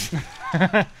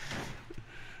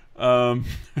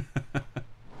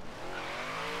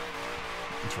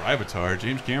 Drivatar.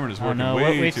 James Cameron is working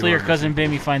way wait too till your hard. cousin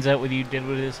Bimmy finds out what you did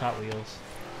with his Hot Wheels.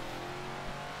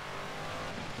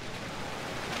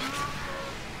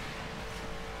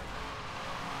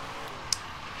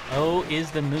 Oh,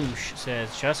 is the moosh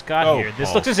says just got here.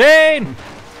 This looks insane.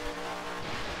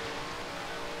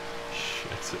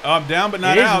 Shit. I'm down, but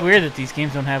not out. It is weird that these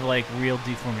games don't have like real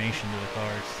deformation to the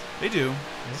cars. They do,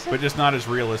 but just not as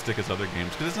realistic as other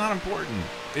games because it's not important.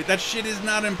 That shit is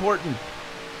not important.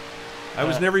 I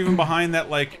was never even behind that,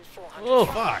 like, oh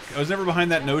fuck. I was never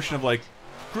behind that notion of like,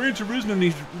 Gran Turismo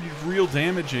needs real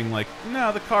damaging. Like,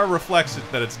 no, the car reflects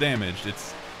that it's damaged.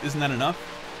 Isn't that enough?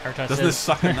 Doesn't this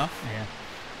suck enough?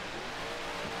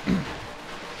 Yeah.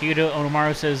 Hito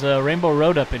Onomaru says Rainbow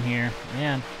Road up in here.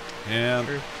 Yeah. Yeah.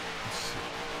 Sure.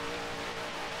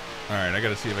 All right, I got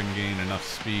to see if I can gain enough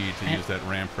speed to use that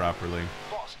ramp properly.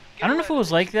 I don't know if it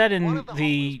was like that in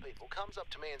the. Comes up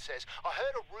to me and says, I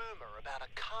heard a rumor about a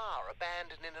car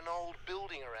abandoned in an old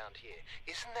building around here.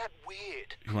 Isn't that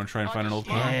weird? You want to try and find an old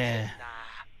car? Yeah.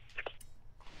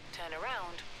 Turn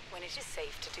around when it is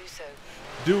safe to do so.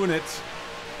 Doing it.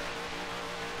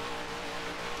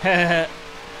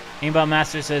 Aimbot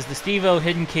Master says, the Steve-O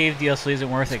Hidden Cave DLC isn't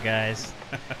worth it, guys.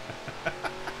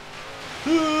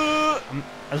 I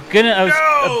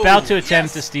was about to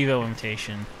attempt the Steve-O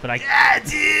imitation, but I... Yeah,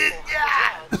 dude!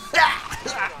 Yeah!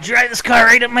 Drive this car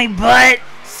right up my butt!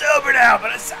 Sober now,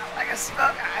 but I sound like a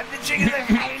smoker. I've been drinking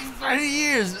for 30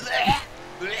 years.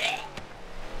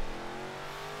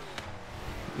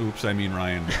 Oops, I mean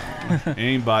Ryan.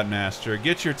 Aimbot Master,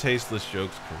 get your tasteless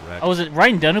jokes correct. Oh, was it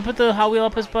Ryan Dunn who put the Hot Wheel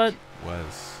up his butt?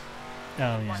 Was.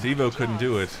 Oh, yeah. Steve-O couldn't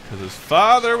do it because his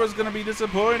father was going to be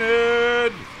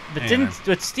disappointed.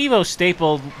 But Steve-O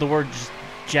stapled the word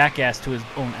jackass to his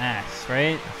own ass,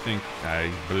 right? I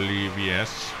believe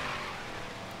yes.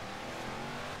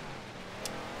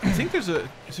 I think there's a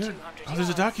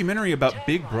documentary about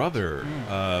Big Brother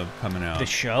coming out. The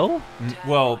show?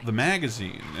 Well, the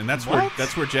magazine, and that's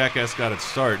where Jackass got its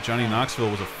start. Johnny Knoxville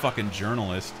was a fucking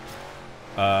journalist,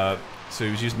 so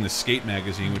he was using the Skate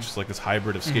magazine, which is like this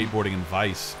hybrid of skateboarding and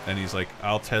Vice. And he's like,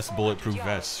 "I'll test bulletproof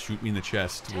vests. Shoot me in the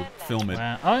chest. We'll film it."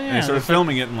 Wow. Oh yeah. And he started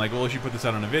filming it, and like, well, you should put this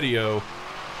out on a video.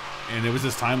 And it was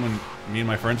this time when me and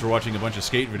my friends were watching a bunch of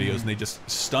skate videos, and they just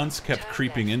stunts kept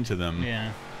creeping into them.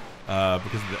 Yeah.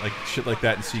 Because like shit like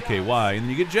that in CKY, and then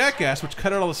you get Jackass, which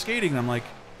cut out all the skating, and I'm like,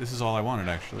 this is all I wanted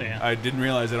actually. Yeah. I didn't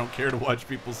realize I don't care to watch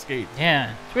people skate.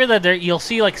 Yeah, it's weird that you'll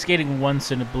see like skating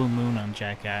once in a blue moon on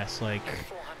Jackass. Like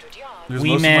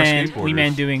Wee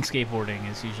Man doing skateboarding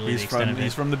is usually the extent of it.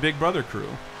 He's from the Big Brother crew.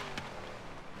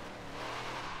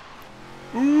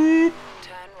 Oop.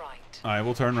 Turn right. All right,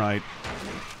 we'll turn right.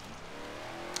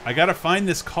 I gotta find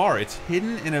this car. It's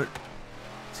hidden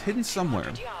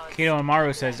somewhere. Kato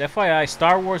Amaru says, FYI,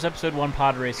 Star Wars Episode 1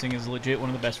 pod racing is legit one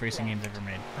of the best racing games ever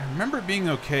made. I remember it being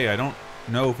okay. I don't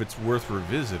know if it's worth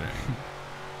revisiting.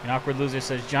 An Awkward Loser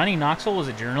says, Johnny Knoxville was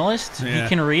a journalist? Yeah. He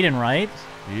can read and write?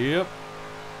 Yep.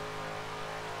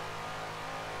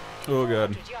 Oh,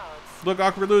 God. Look,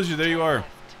 Awkward Loser, there you are.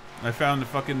 I found the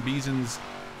fucking Bison's...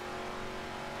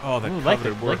 Oh, that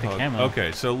coveted warthog. Camo.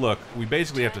 Okay, so look, we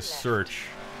basically have to search.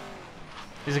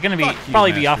 Is it going to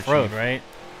probably be off-road, right?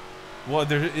 Well,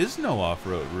 there is no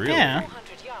off-road, really. Yeah.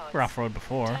 We're off-road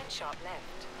before.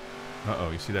 Uh-oh,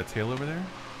 you see that tail over there?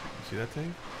 You see that tail?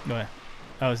 What?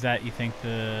 Oh, is that, you think,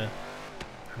 the...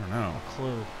 I don't know.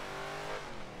 Clue.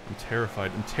 I'm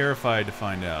terrified. I'm terrified to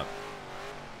find out.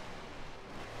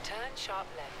 Turn sharp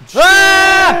left.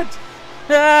 Ah!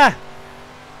 Ah!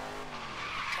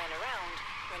 Turn around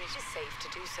when it is safe to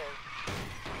do so.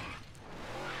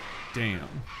 Damn.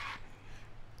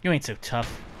 You ain't so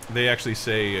tough. They actually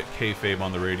say at kayfabe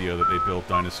on the radio that they built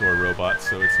dinosaur robots,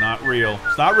 so it's not real.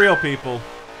 It's not real, people.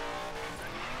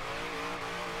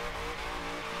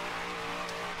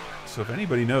 So if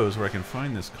anybody knows where I can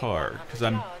find this car, because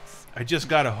I just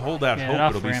gotta hold out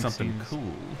hope it'll be something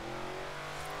cool.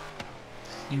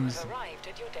 You have arrived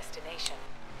at your destination.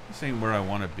 This ain't where I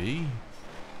want to be.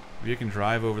 Maybe I can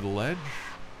drive over the ledge.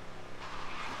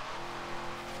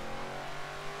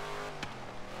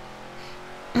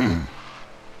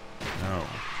 No.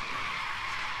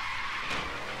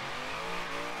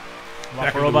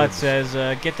 Lock Robot says,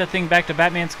 get that thing back to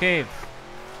Batman's cave.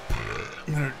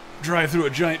 I'm gonna drive through a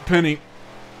giant penny.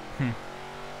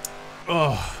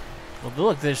 Oh. Well,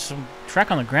 look, there's some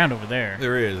track on the ground over there.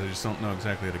 There is. I just don't know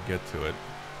exactly how to get to it.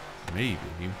 Maybe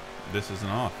this is an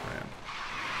off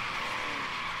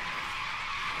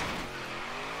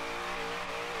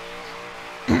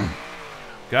ramp.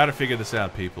 Gotta figure this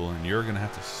out, people, and you're gonna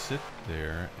have to sit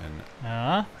there and.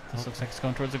 This looks like it's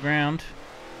going towards the ground.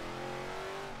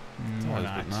 It does,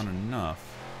 but not enough.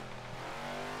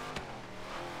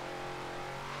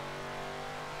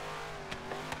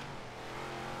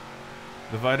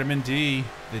 The vitamin D.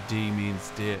 The D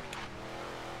means dick.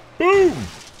 Boom!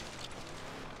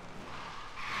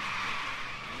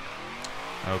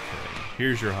 Okay,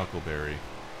 here's your Huckleberry.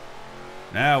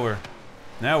 Now we're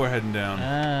heading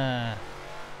down.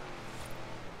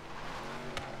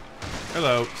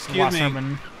 Hello, excuse me.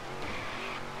 Wasserman.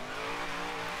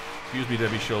 Excuse me,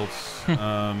 Debbie Schultz.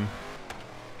 All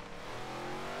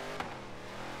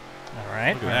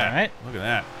right, Look at that. Look at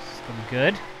that. It's gonna be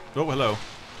good. Oh, hello.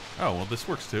 Oh, well, this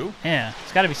works too. Yeah,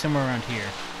 it's got to be somewhere around here.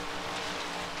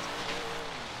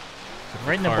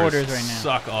 Right in the borders right now.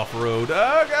 Suck off-road.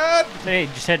 Oh, God! Hey,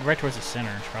 just head right towards the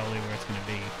center. It's probably where it's going to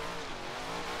be.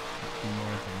 More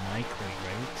than likely,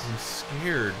 right? I'm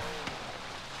scared.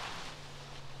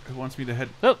 It wants me to head...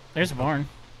 Oh, there's a barn.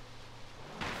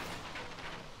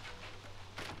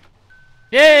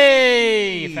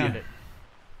 Yay! You found it.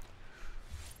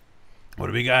 What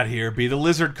do we got here? Be the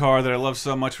lizard car that I loved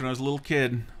so much when I was a little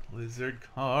kid. Lizard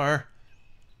car.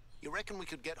 You reckon we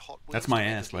could get Hot Wheels? That's my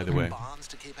ass, by the way.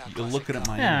 You're looking at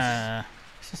my ass.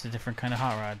 It's just a different kind of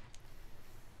hot rod.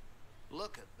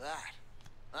 Look at that.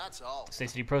 That's all.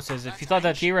 Stacey D Pro says, if you thought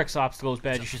that T-Rex obstacle was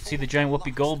bad, you should see the giant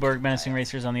Whoopi Goldberg menacing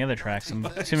racers on the other tracks. I'm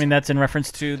assuming that's in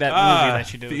reference to that movie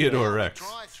that you do. Theodore Rex.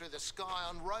 Drive through the sky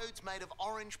on roads made of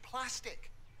orange plastic.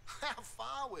 How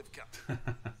far we've come.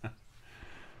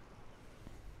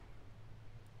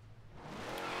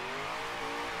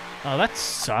 Oh, that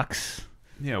sucks.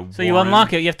 Yeah. So you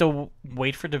unlock it, you have to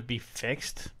wait for it to be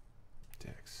fixed.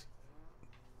 Dicks.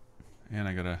 And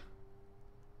I gotta.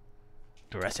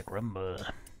 Jurassic Rumble.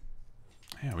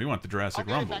 Yeah, we want the Jurassic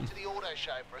Rumble. Back to the auto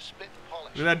show for a spit and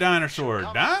polish. Look at that dinosaur.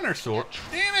 Dinosaur.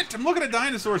 Damn it! I'm looking at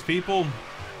dinosaurs, people.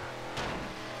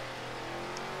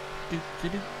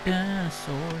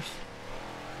 Dinosaurs.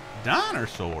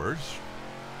 Dinosaurs.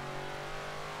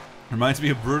 Reminds me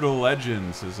of Brutal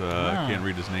Legends. I can't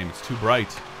read his name. It's too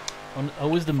bright.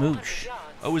 Oh, is the moosh.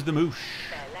 Oh, is the moosh.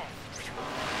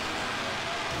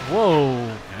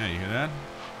 Whoa. Yeah, you hear that?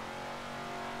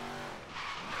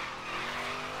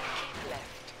 Keep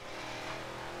left.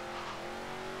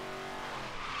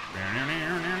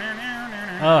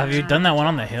 Oh, have you done that one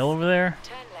on the hill over there?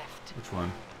 Turn left. Which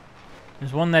one?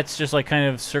 There's one that's just like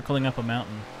kind of circling up a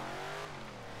mountain.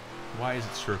 Why is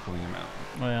it circling a mountain?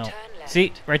 Well,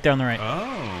 see, right there on the right.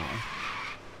 Oh.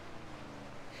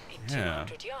 Yeah.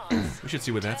 We should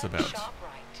see what that's about.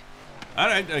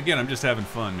 Again, I'm just having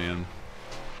fun, man.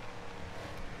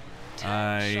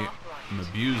 I am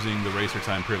abusing the racer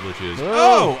time privileges.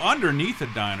 Oh, underneath a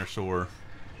dinosaur.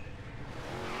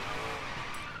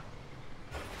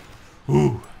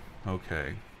 Ooh.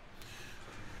 Okay.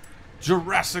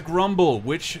 Jurassic Rumble.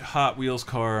 Which Hot Wheels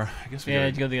car? I guess we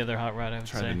gotta go the other hot rod. I would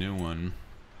try say the new one.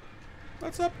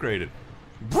 Let's upgrade it.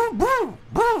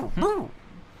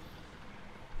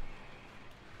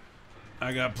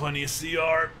 I got plenty of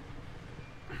CR.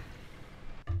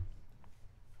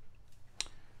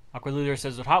 Awkward Loser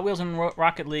says, with Hot Wheels and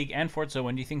Rocket League and Forza,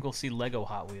 when do you think we'll see Lego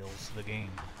Hot Wheels, the game?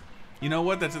 You know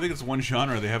what? I think it's one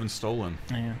genre they haven't stolen.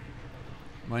 Yeah.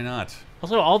 Why not?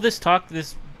 Also, all this talk,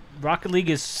 this Rocket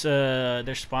League is, they're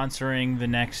sponsoring the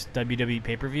next WWE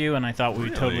pay-per-view, and I thought we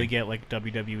would totally get, like,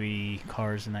 WWE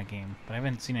cars in that game. But I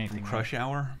haven't seen anything. Crush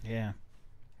Hour? Yeah.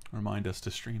 Remind us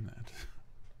to stream that.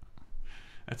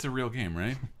 That's a real game,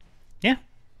 right? Yeah.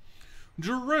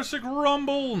 Jurassic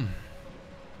Rumble.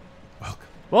 Welcome.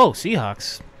 Whoa,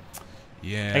 Seahawks.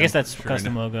 Yeah. I guess that's sure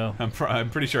custom logo. I'm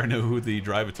pretty sure I know who the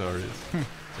Drivatar is.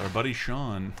 It's our buddy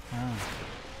Sean. Oh.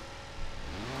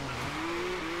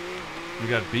 We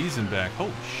got Beeson back.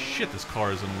 Holy shit, this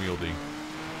car is unwieldy.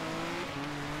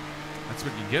 That's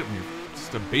what you get when you're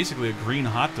just basically a green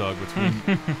hot dog between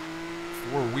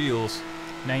 4 wheels.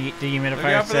 Now, the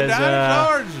humidifier says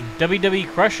WWE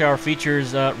Crush Hour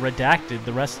features Redacted,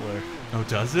 the wrestler. Oh,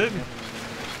 does it? Yep.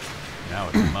 Now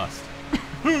it's a must.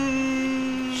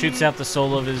 Shoots out the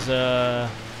soul of his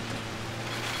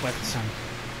weapon.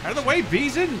 Out of the way,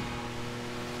 Beeson!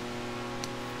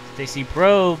 Stacy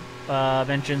Pro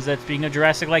mentions that speaking of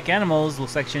Jurassic-like animals,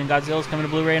 looks like Shin Godzilla's coming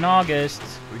to Blu-ray in August.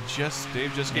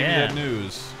 Dave just gave me that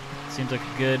news. Seems like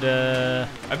a good.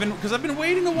 I've been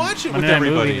waiting to watch it with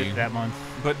everybody movie that month.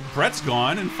 But Brett's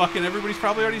gone, and fucking everybody's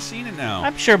probably already seen it now.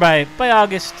 I'm sure by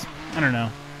August, I don't know.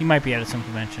 He might be at some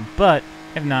convention, but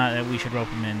if not, we should rope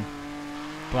him in,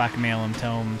 blackmail him,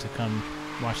 tell him to come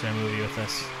watch that movie with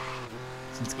us.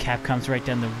 Since Capcom's right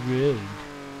down the road.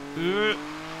 This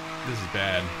is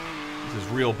bad. This is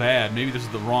real bad. Maybe this is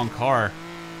the wrong car.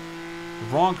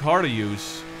 The wrong car to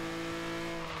use.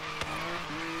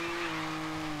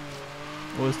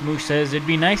 Well, Moosh says it'd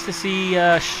be nice to see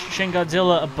Shin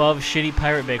Godzilla above shitty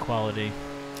Pirate Bay quality.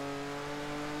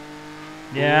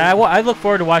 Yeah, I look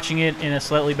forward to watching it in a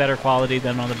slightly better quality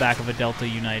than on the back of a Delta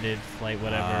United flight,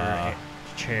 whatever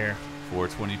chair.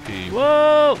 420p.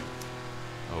 Whoa!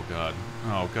 Oh god.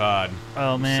 Oh god.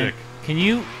 Oh man. Sick. Can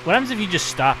you? What happens if you just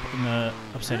stop in the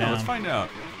upside down? Let's find out.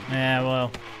 Yeah,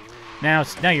 well, now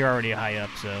you're already high up,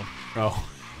 so. Oh.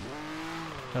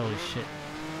 Holy shit,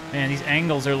 man! These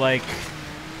angles are like.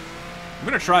 I'm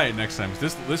gonna try it next time.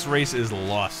 This race is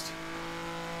lost.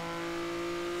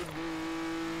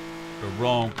 The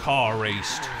wrong car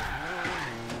raced.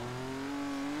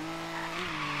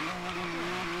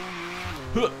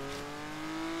 Huh.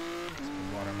 Spill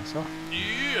water on myself.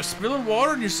 Yeah, spilling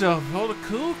water on yourself. All the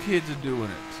cool kids are doing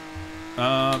it.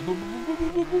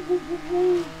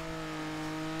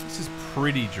 This is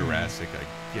pretty Jurassic, I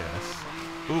guess.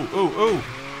 Ooh, ooh, ooh.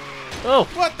 Oh!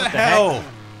 What the hell? Heck?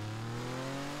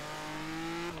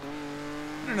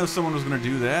 I didn't know someone was gonna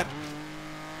do that.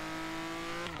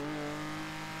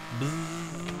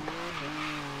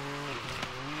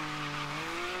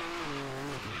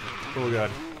 Oh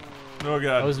god. Oh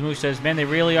god. Ozmoosh says, man, they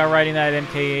really are riding that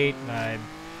MK8 vibe.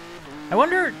 I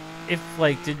wonder if,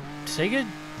 like, did Sega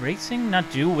Racing not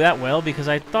do that well? Because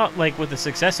I thought, like, with the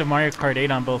success of Mario Kart 8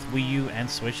 on both Wii U and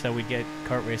Switch, that we'd get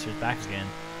kart racers back again.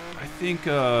 I think,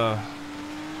 I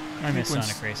miss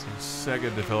Sonic Racing.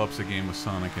 Sega develops a game with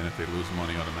Sonic in it, they lose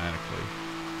money automatically.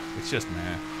 It's just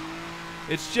math.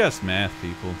 It's just math,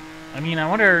 people. I mean, I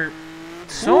wonder.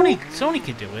 Sony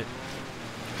could do it.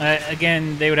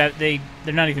 Again, they would have. They're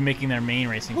not even making their main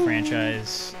racing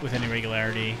franchise with any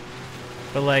regularity.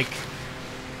 But like,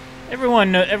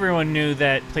 everyone knew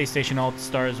that PlayStation All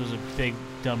Stars was a big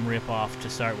dumb ripoff to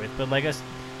start with. But like a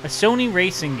Sony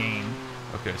racing game.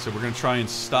 Okay, so we're gonna try and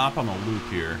stop on the loop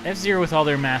here. F-Zero with all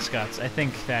their mascots. I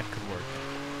think that could work.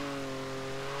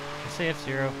 Did I say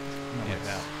F-Zero? No,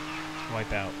 yes.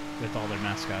 Wipeout with all their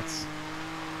mascots.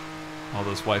 All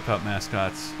those Wipeout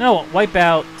mascots. No,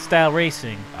 Wipeout style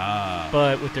racing. Ah.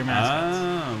 But with their mascots.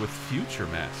 Ah, with future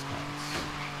mascots.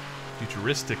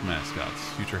 Futuristic mascots.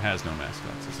 Future has no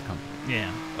mascots as a company.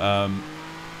 Yeah.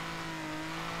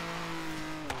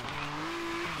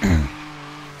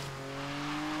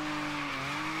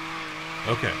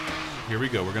 Okay, here we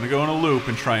go. We're going to go in a loop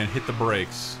and try and hit the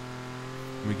brakes.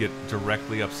 And we get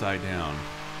directly upside down.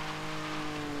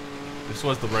 This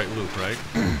was the right loop, right?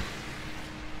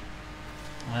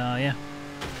 Well, yeah.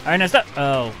 Alright, now stop.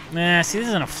 Oh, nah, see, this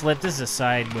isn't a flip. This is a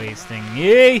sideways thing.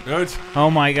 Yay! Good.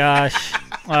 Oh my gosh.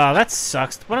 Oh, that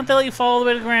sucks. Why don't they let you fall all the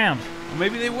way to the ground? Well,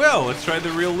 maybe they will. Let's try the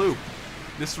real loop.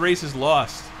 This race is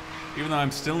lost, even though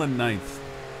I'm still in 9th.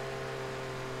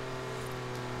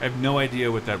 I have no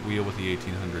idea what that wheel with the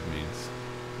 1800 means.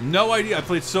 No idea. I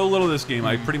played so little of this game.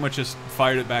 I pretty much just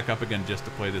fired it back up again just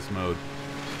to play this mode.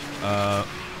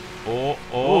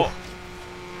 Oh.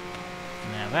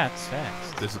 Now that's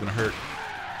fast. This is gonna hurt.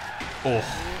 Oh.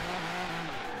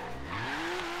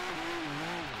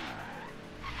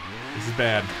 This is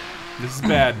bad. This is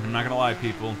bad. I'm not gonna lie,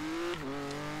 people.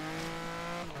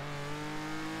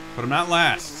 But I'm not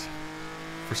last.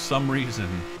 For some reason,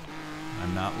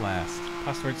 I'm not last.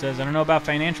 Password says, I don't know about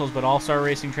financials, but All-Star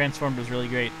Racing Transformed was really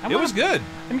great. It was good.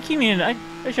 I'm keeping it. I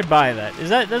should buy that.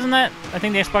 Doesn't that? I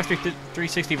think the Xbox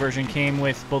 360 version came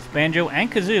with both Banjo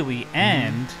and Kazooie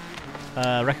and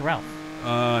Wreck-It Ralph.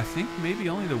 I think maybe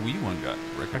only the Wii one got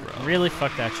Wreck-It Ralph. Really?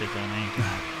 Fuck that shit, though, man.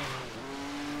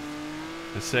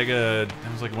 The Sega,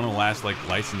 that was like one of the last like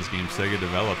licensed games Sega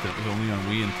developed. It was only on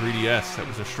Wii and 3DS. That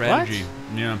was a strategy.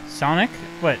 What? Yeah. Sonic?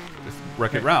 What?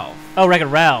 Wreck-It Ralph. Oh, Wreck-It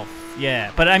Ralph.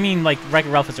 Yeah, but I mean, like, Wreck-It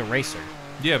Ralph is a racer.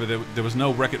 Yeah, but there was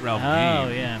no Wreck-It Ralph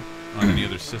game on any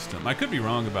other system. I could be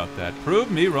wrong about that. Prove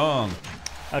me wrong.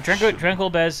 Tranquil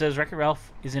Bez says Wreck-It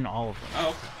Ralph is in all of them. Oh,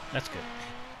 okay. That's good.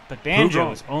 But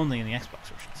Banjo is only in the Xbox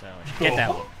version, so I should get that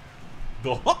one.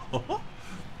 Well,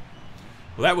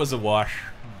 that was a wash.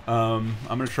 I'm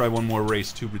going to try one more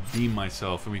race to redeem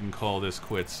myself, and we can call this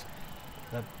quits.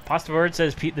 The Pasta Word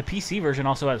says the PC version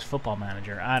also has Football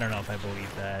Manager. I don't know if I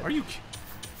believe that. Are you...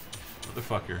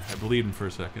 Motherfucker. I believed him for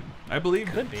a second. I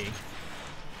believed Could be.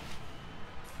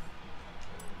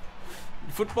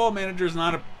 Football Manager is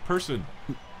not a person.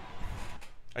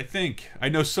 I think. I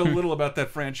know so little about that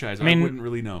franchise. I wouldn't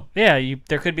really know. Yeah,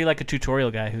 there could be like a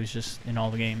tutorial guy who's just in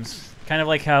all the games. Kind of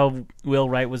like how Will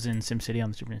Wright was in SimCity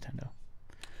on the Super Nintendo.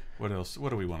 What else? What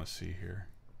do we want to see here?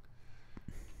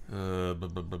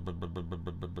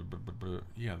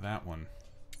 Yeah, that one.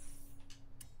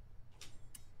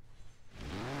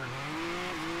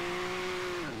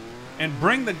 And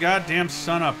bring the goddamn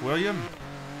sun up, will you?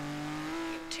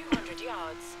 200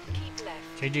 yards. Keep left.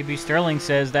 JJB Sterling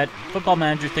says that Football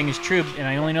Manager thing is true, and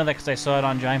I only know that because I saw it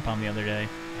on Giant Bomb the other day.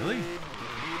 Really?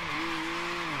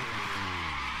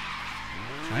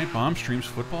 Giant Bomb streams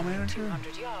Football Manager?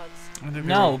 200 yards.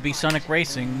 No, it would be Sonic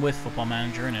Racing with Football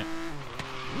Manager in it.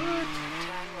 What? Turn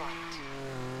right.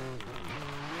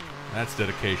 That's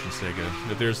dedication, Sega.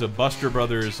 If there's a Buster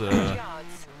Brothers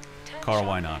car,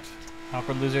 why not?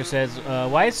 Awkward Loser says,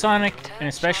 why is Sonic, and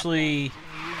especially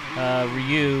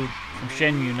Ryu from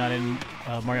Shenmue, not in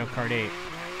Mario Kart 8?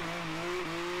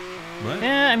 What?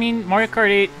 Yeah, I mean, Mario Kart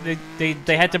 8,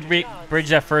 they had to bridge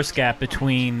that first gap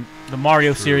between the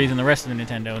Mario series and the rest of the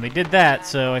Nintendo, and they did that,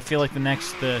 so I feel like the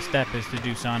next step is to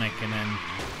do Sonic, and then...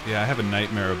 Yeah, I have a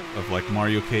nightmare of like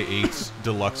Mario K8's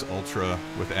Deluxe Ultra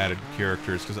with added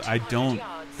characters, because I don't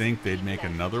think they'd make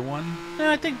another one.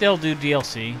 No, I think they'll do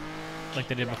DLC, like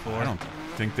they did before. I don't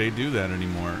think they do that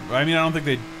anymore. I mean, I don't think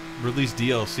they'd release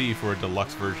DLC for a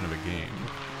deluxe version of a game.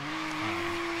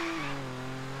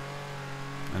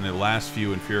 And the last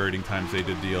few infuriating times they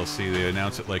did DLC, they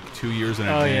announced it like 2 years in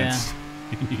advance. Yeah.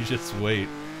 And you just wait.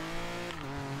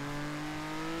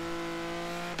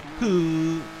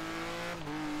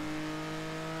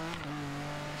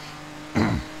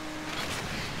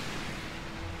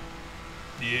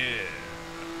 Yeah.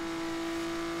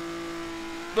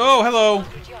 Oh, hello.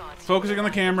 Focusing on the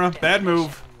camera. Bad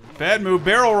move. Bad move.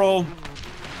 Barrel roll.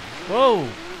 Whoa.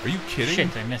 Are you kidding?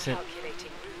 Shit, I miss it.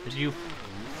 Did you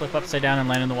flip upside down and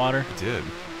land in the water? I did.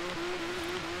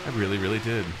 I really, really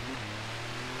did.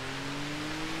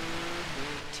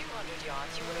 200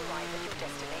 yards, you will arrive at your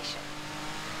destination.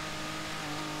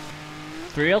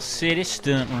 Thrill City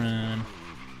Stunt Run.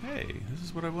 Hey, this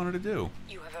is what I wanted to do.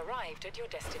 You have arrived at your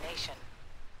destination.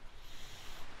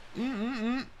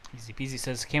 Easy Peasy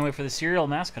says, can't wait for the Serial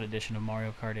Mascot Edition of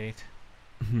Mario Kart 8.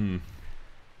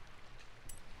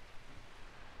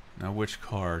 Now, which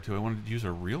car? Do I want to use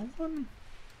a real one?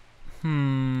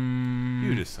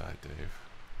 You decide, Dave.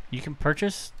 You can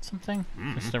purchase something?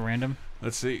 Just a random?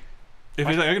 Let's see. If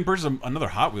I can purchase another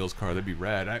Hot Wheels car, that'd be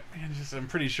rad. I'm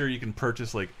pretty sure you can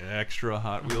purchase like extra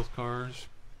Hot Wheels cars.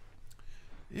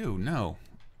 Ew, no.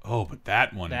 Oh, but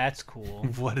that one. That's cool.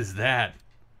 What is that?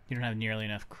 You don't have nearly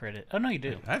enough credit. Oh, no, you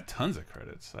do. I have tons of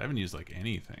credits. I haven't used like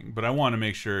anything, but I want to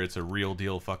make sure it's a real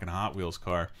deal fucking Hot Wheels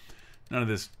car. None of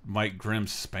this Mike Grimm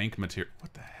spank material.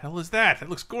 What the hell is that? That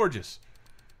looks gorgeous.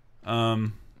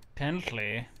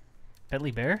 Bentley.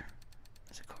 Bentley Bear?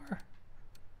 Is it a car?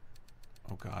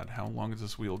 Oh God, how long does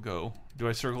this wheel go? Do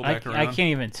I circle back around? I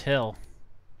can't even tell.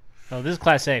 Oh, this is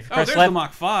Class A. Oh, there's the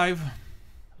Mach 5.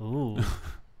 Ooh.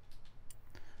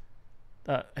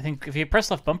 I think if you press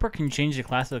left bumper, can you change the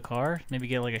class of the car? Maybe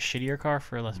get like a shittier car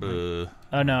for less money.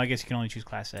 Oh no, I guess you can only choose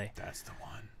Class A. That's the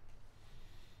one.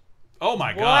 Oh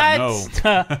my God,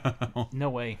 no. No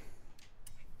way.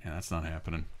 Yeah, that's not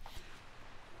happening.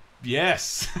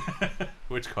 Yes.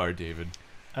 Which car, David?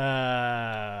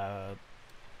 I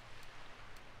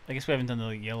guess we haven't done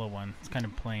the yellow one. It's kind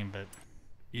of plain, but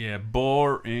yeah,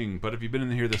 boring. But if you've been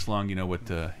in here this long, you know what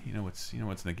what's in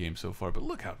the game so far. But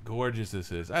look how gorgeous this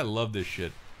is. I love this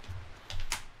shit.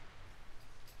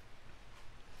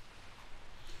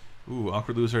 Ooh,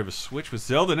 Awkward Loser. I have a Switch with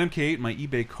Zelda and MK8 in my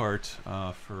eBay cart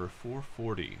for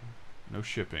 $440. No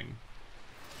shipping.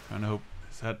 Trying to hope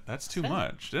That's too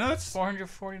much. No, that's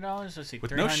 $440. Let's see.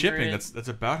 with no shipping. That's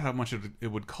about how much it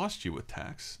would cost you with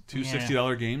tax. Two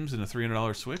 $60 games and a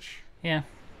 $300 Switch. Yeah.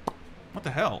 What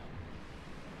the hell?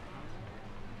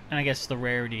 And I guess the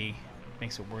rarity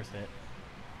makes it worth it.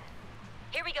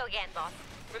 Here we go again, boss.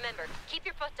 Remember, keep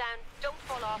your foot down, don't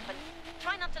fall off, and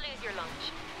try not to lose your lunch.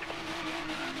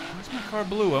 Where's my car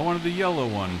blue? I wanted the yellow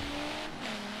one.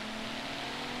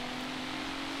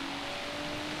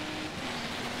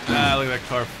 Ah, look at that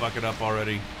car fuck it up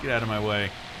already. Get out of my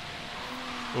way.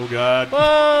 Oh, God.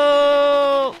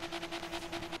 Whoa!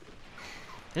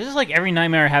 This is like every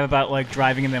nightmare I have about like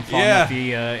driving and then falling off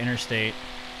the interstate.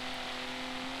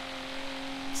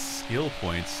 Skill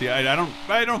points. See, I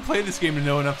don't play this game to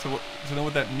know enough to know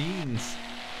what that means.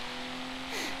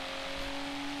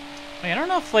 I don't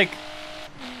know if like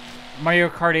Mario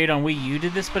Kart 8 on Wii U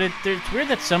did this, but it's weird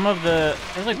that some of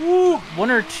there's like one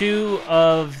or two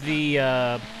of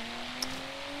the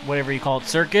whatever you call it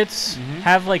circuits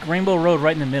have like Rainbow Road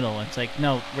right in the middle. It's like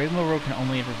no, Rainbow Road can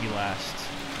only ever be last.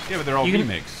 Yeah, but they're all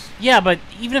remakes. Yeah, but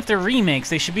even if they're remakes,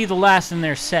 they should be the last in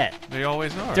their set. They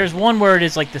always are. There's one where it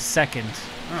is like the second.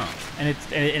 Oh. And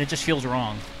it just feels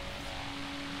wrong.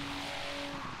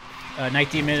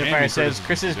 19 Minute Fire says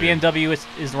Chris's BMW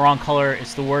is the wrong color.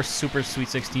 It's the worst Super Sweet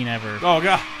 16 ever. Oh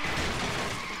God!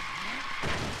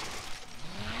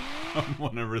 I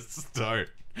want to restart.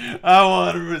 I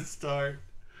want to restart.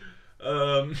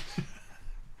 I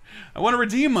want to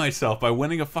redeem myself by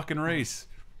winning a fucking race.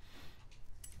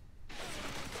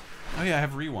 Oh yeah, I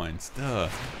have rewinds. Duh.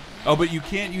 Oh, but you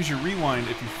can't use your rewind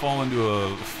if you fall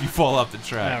if you fall off the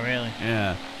track. Oh, really?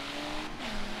 Yeah.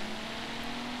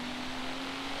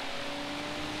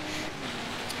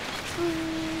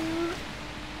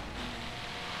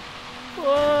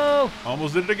 Whoa!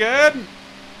 Almost did it again.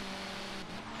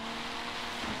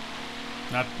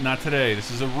 Not today.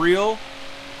 This is a real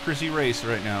Chrissy race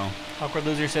right now. Awkward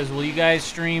Loser says, "Will you guys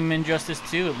stream Injustice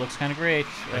 2? It looks kind of great."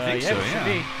 I think so. Yeah. Should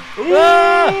be.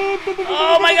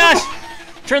 Oh my gosh!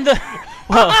 Turn the.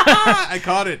 Well, I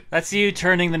caught it. That's you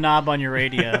turning the knob on your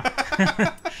radio.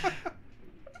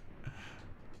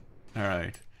 All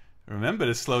right. Remember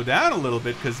to slow down a little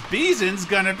bit because Beezen's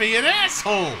gonna be an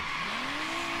asshole.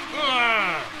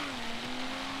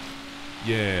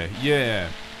 Yeah, yeah.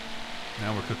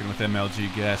 Now we're cooking with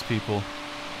MLG gas, people.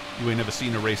 You ain't never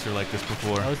seen a racer like this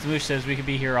before. Most Moosh says we could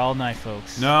be here all night,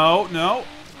 folks. No, no.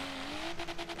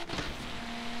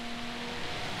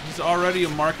 This is already a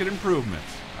market improvement.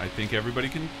 I think everybody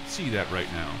can see that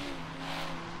right now.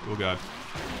 Oh, God.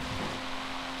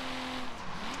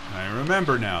 I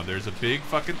remember now. There's a big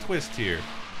fucking twist here.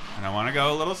 And I want to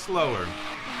go a little slower.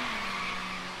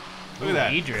 Look at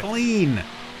that. E-drift. Clean.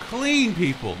 Clean,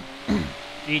 people.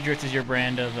 E-drift is your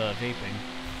brand of vaping.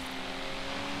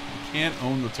 Can't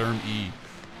own the term E.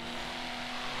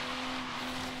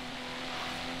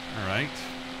 All right.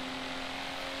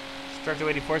 Structure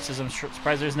 84 says, "I'm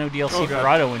surprised there's no DLC for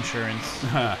auto insurance."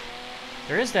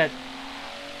 There is that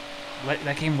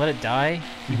game, Let It Die.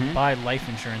 You can buy life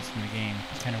insurance from the game.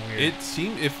 It's kind of weird. It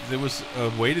seemed if there was a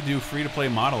way to do free-to-play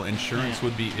model, insurance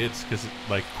would be its because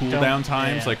like cooldown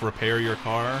times, like repair your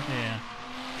car. Yeah.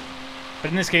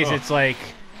 But in this case, it's like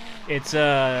it's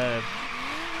that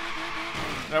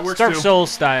works Dark too.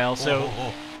 Souls style. So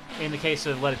in the case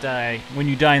of Let It Die, when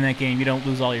you die in that game, you don't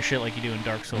lose all your shit like you do in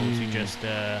Dark Souls. You just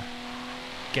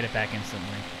get it back instantly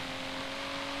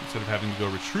instead of having to go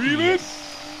retrieve it.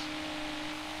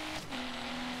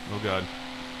 Oh God.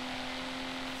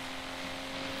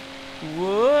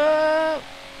 Whoa!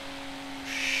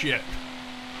 Shit.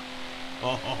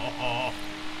 Oh.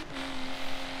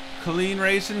 Clean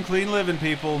racing, clean living,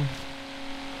 people.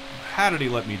 How did he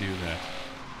let me do that?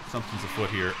 Something's afoot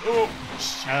here. Oh.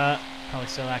 Probably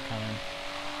saw that coming.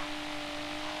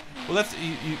 Well, that's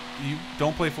you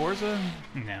don't play Forza?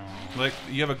 No. Like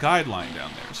you have a guideline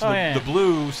down there. So the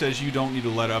blue says you don't need to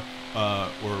let up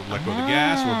or let go of the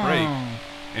gas or brake.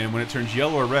 And when it turns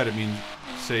yellow or red, it means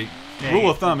rule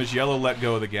of thumb is yellow let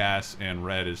go of the gas and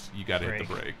red is you got to hit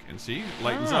the brake. And see, it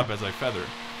lightens up as I feather.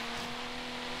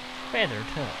 Feather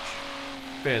touch.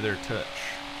 Feather touch.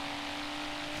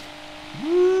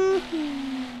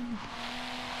 Woohoo!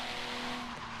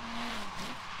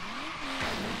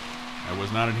 I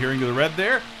was not adhering to the red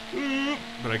there,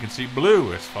 but I can see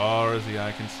blue as far as the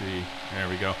eye can see. There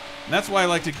we go. And that's why I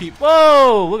like to keep...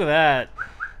 Whoa! Look at that.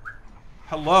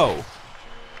 Hello.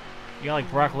 You got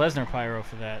like Brock Lesnar pyro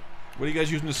for that. What are you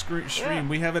guys using to stream? Yeah.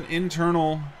 We have an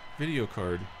internal video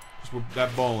card. Just we're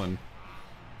that balling.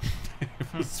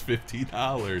 It was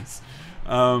 $50.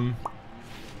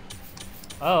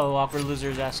 Oh, Awkward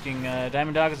Loser's asking,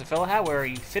 Diamond Dog is a fellow hat wearer. Are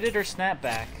you fitted or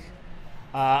snapback?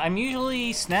 I'm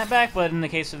usually snapback, but in the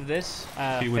case of this,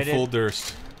 He went fitted. full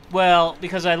Durst. Well,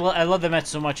 because I love the Mets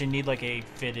so much, I need like a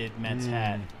fitted Mets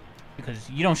hat. Because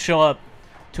you don't show up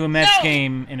to a Mets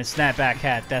game in a snapback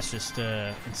hat. That's just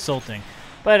insulting.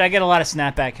 But I get a lot of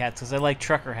snapback hats because I like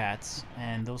trucker hats,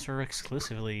 and those are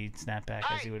exclusively snapback,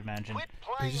 as you would imagine.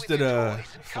 They just did a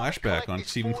flashback on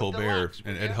Stephen Colbert,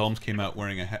 and Ed Helms came out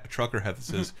wearing a trucker hat that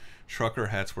says, "Trucker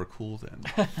hats were cool then."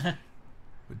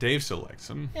 But Dave still likes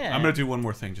them. Yeah. I'm gonna do one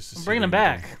more thing just to see bringing them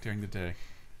back during the day.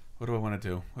 What do I want to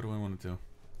do? What do I want to do?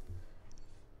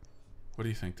 What do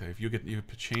you think, Dave? You have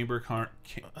a chamber car.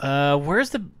 Where's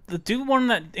the do one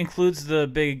that includes the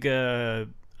big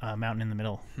mountain in the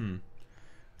middle?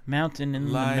 Mountain in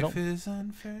the middle. Life is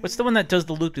unfair. What's the one that does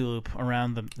the loop-de-loop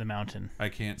around the mountain? I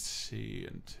can't see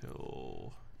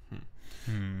until.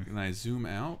 Can I zoom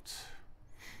out?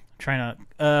 Trying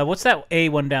to. What's that A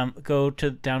one down? Go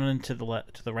down and to the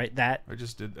left, to the right. That. I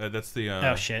just did. That's the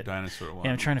Oh shit. dinosaur one.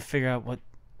 Yeah, I'm trying to figure out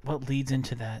what leads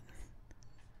into that.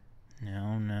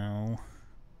 No.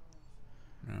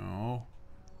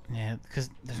 Yeah, because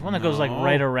there's one that goes like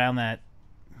right around that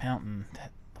mountain.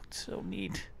 That looked so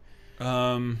neat.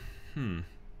 I can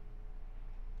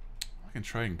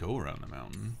try and go around the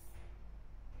mountain.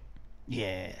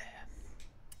 Yeah.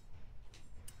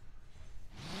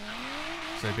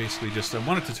 So I basically just I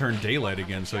wanted to turn daylight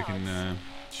again so I can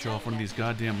show off one of these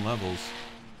goddamn levels.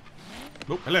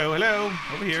 Oh, hello,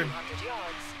 over here. 200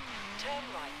 yards. Turn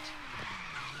right.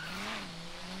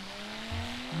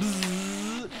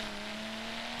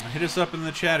 Hit us up in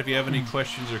the chat if you have any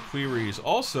questions or queries.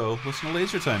 Also, listen to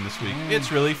Laser Time this week. It's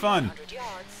really fun. 100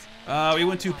 yards. We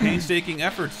went to painstaking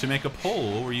efforts to make a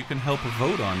poll where you can help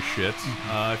vote on shit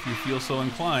if you feel so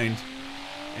inclined.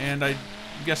 And I'm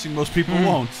guessing most people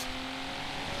won't.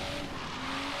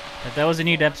 But that was a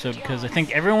neat episode because I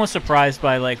think everyone was surprised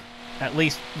by like at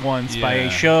least once by a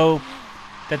show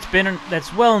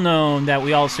that's well known that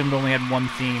we all assumed only had one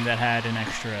theme that had an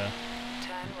extra.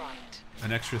 Turn right.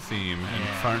 An extra theme,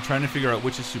 and trying to figure out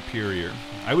which is superior.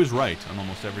 I was right on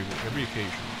almost every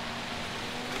occasion.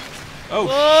 Oh,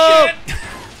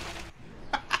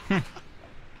 shit!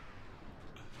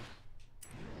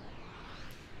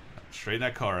 Straighten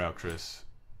that car out, Chris.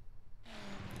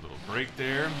 A little break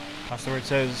there. That's where it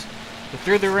says,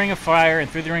 through the ring of fire and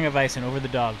through the ring of ice and over the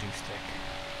dog juice stick.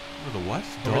 Over the what?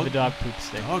 Over the dog poop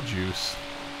stick. Dog juice.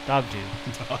 Dog do.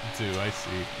 Dog do, I see.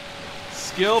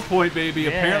 Skill point, baby. Yeah.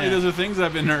 Apparently those are things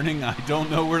I've been earning. I don't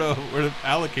know where to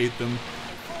allocate them.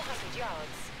 400 yards.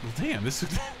 Well, damn,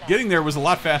 getting there was a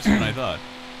lot faster than I thought.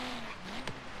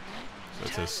 So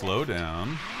it says slow down.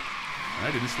 And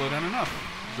I didn't slow down enough.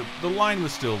 The line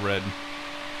was still red.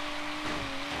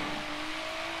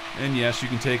 And yes, you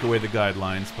can take away the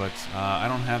guidelines, but I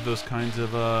don't have those kinds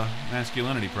of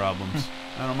masculinity problems.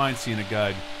 I don't mind seeing a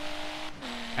guide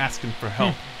asking for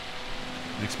help.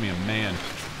 Makes me a man.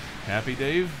 Happy,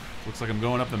 Dave? Looks like I'm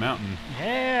going up the mountain.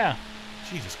 Yeah.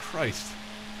 Jesus Christ.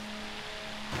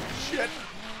 Shit.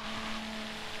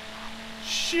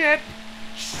 Shit.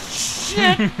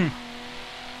 Shit.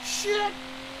 Shit.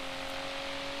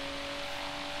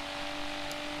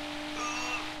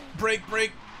 Break.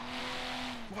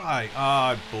 Why?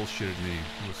 I bullshitted me.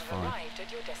 It was fun. Arrived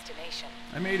at your destination.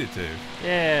 I made it, Dave.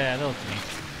 Yeah, that looks neat.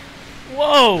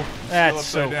 Whoa! That's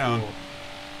Still so upside down. cool.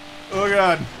 Oh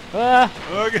god.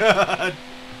 Oh god.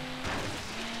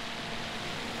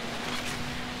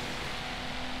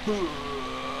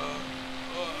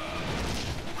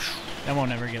 That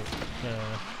won't ever get.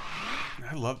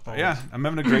 I love. Yeah, I'm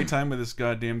having a great time with this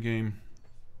goddamn game.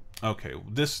 Okay,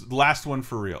 this last one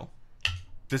for real.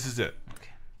 This is it. Okay.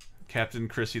 Captain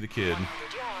Chrissy the Kid.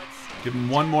 100 yards. Give him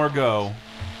one more go.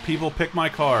 People, pick my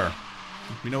car.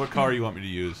 We know what car you want me to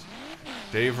use.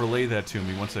 Dave, relay that to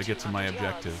me once I get to my 200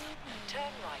 yards. objective. Turn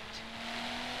right.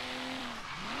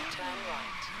 Turn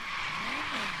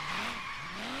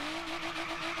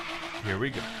right. Here we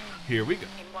go. Here we go.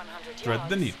 In 100 Thread yards.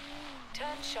 the needle. Turn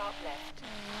sharp left.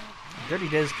 Dirty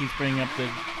Diz keeps bringing up the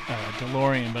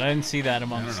DeLorean, but I didn't see that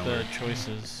amongst know the where-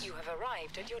 choices. You have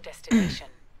arrived at your destination.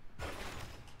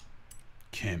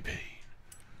 Campaign.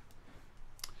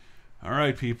 All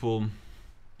right, people.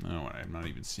 No, I'm not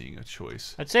even seeing a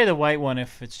choice. I'd say the white one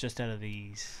if it's just out of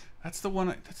these. That's the one.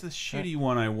 That's the shitty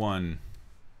one I won.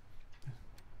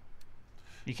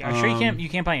 I'm sure you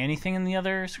can't buy anything in the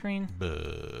other screen.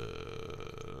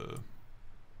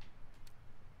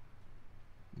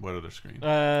 What other screen?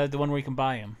 The one where you can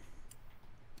buy them.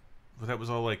 Well, that was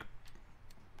all like.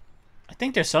 I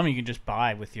think there's some you can just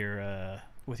buy with your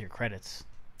credits.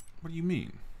 What do you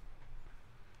mean?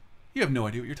 You have no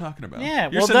idea what you're talking about. Yeah,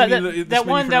 You're well, sending me this that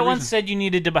menu for no one reason. said you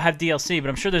needed to have DLC, but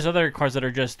I'm sure there's other cars that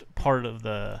are just part of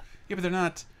the. Yeah, but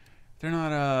they're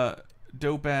not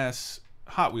dope ass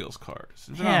Hot Wheels cars.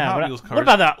 They're Yeah, not Hot but Wheels cars. what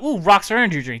about that? Ooh, Rockstar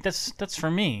Energy Drink. That's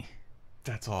for me.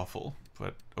 That's awful,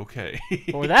 but okay.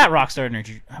 Or that Rockstar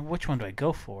Energy. Which one do I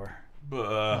go for?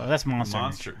 Oh, that's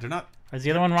Monster. They're not. Is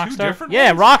the other one Rockstar? different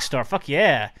Yeah, ones? Rockstar. Fuck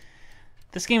yeah.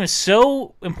 This game is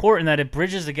so important that it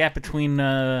bridges the gap between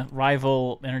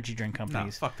rival energy drink Nah,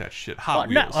 companies. fuck that shit. Hot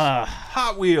no, Wheels.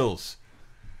 Hot Wheels.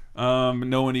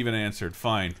 No one even answered.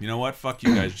 Fine. You know what? Fuck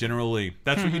you guys. General Lee.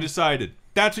 That's what you decided.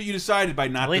 That's what you decided by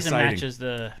not At least deciding.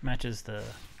 it matches the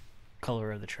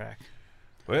color of the track.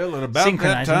 Well, at about that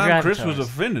Synchronizing time, Chris was gravitas.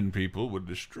 offending people with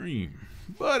the stream,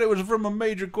 but it was from a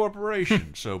major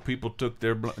corporation, so people took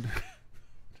their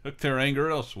took their anger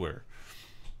elsewhere.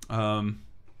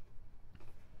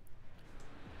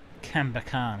 Kamba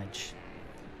Carnage.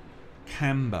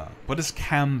 Kamba. What is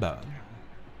Kamba?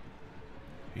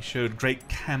 He showed great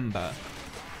Kamba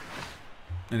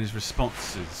in his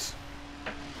responses.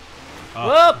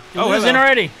 Whoop! You're losing hello.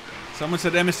 already. Someone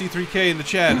said MSD3K in the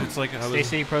chat. It's like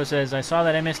Stacey Pro says, I saw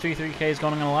that MS33K is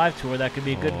going on a live tour. That could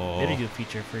be a good Oh. video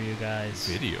feature for you guys.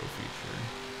 video feature.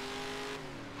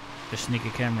 Just sneak a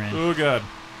camera in. Oh god.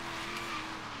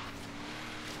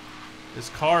 This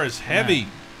car is heavy.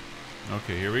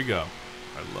 Okay, here we go.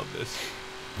 I love this.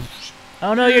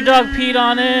 Oh no, your dog peed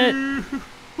on it!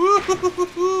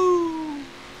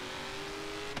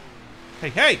 Hey,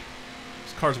 hey!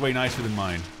 This car's way nicer than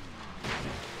mine.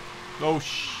 Oh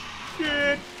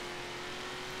shit!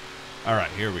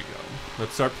 Alright, here we go.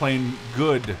 Let's start playing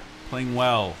good. Playing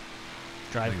well.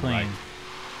 Drive Playing clean. right.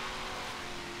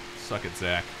 Suck it,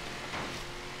 Zach.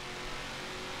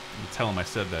 You tell him I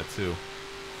said that too.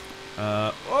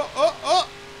 Oh!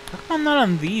 How come I'm not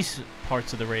on these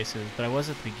parts of the races, but I was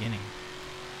at the beginning?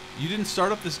 You didn't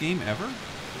start up this game ever?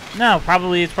 No, it's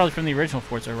probably from the original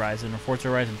Forza Horizon or Forza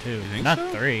Horizon 2. You think Not so?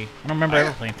 3. I don't remember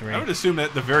ever playing 3. I would assume that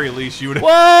at the very least you would have.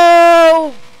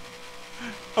 Whoa!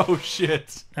 Oh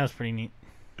shit. That was pretty neat.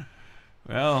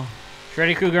 Well.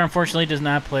 Freddy Krueger unfortunately does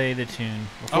not play the tune.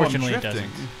 Fortunately, it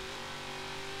doesn't.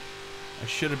 I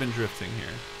should have been drifting here.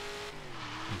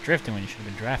 You're drifting when you should have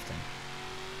been drafting.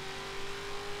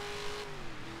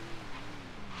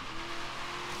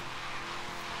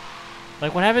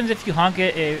 Like, what happens if you honk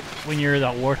it when you're the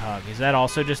warthog? Is that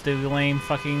also just a lame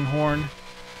fucking horn?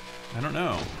 I don't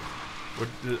know.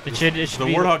 It should does the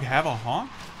be- Warthog have a honk?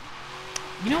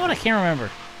 You know what? I can't remember.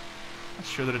 I'm not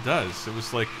sure that it does. It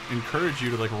was like encourage you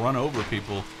to like run over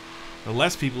people. The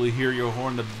less people who hear your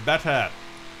horn, the better.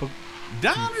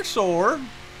 Dinosaur.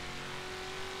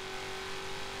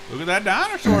 Look at that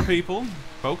dinosaur, people.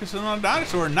 Focusing on a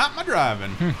dinosaur, not my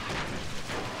driving.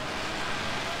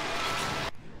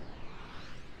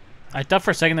 I thought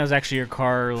for a second that was actually your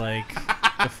car, like,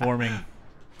 deforming.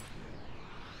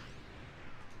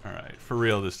 All right, for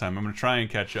real this time. I'm gonna try and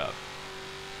catch up.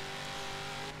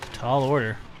 Tall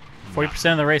order.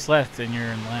 40% of the race left, and you're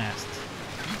in last.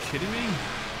 Are you kidding me?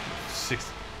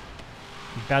 60.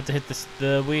 You're about to hit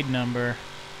the weed number.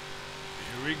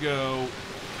 Here we go.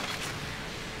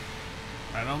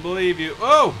 I don't believe you.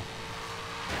 Oh!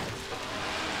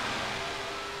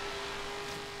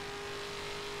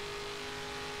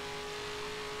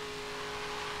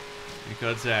 Thank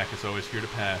God Zach is always here to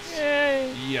pass.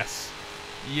 Yay! Yes.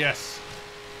 Yes.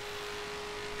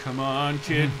 Come on,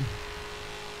 kid.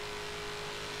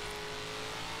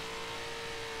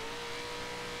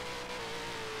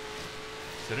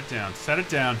 Set it down. Set it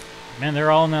down. Man,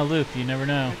 they're all in that loop. You never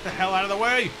know. Get the hell out of the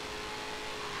way.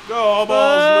 Go,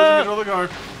 balls. Losing control of the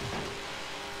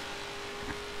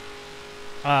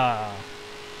car.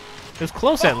 It was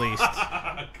close at least.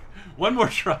 One more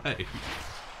try.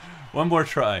 One more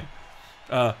try.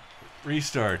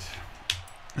 Restart.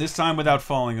 This time without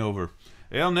falling over.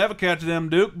 They'll never catch them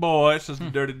Duke boys, says the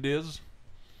Dirty Diz.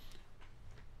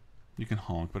 You can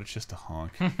honk, but it's just a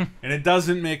honk. And it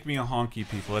doesn't make me a honky,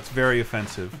 people. That's very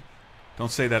offensive. Don't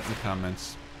say that in the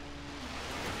comments.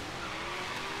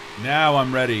 Now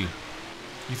I'm ready.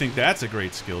 You think that's a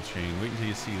great skill chain? Wait until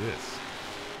you see this.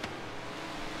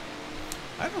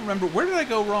 I don't remember. Where did I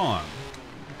go wrong?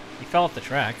 You fell off the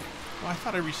track. Well, I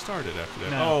thought I restarted after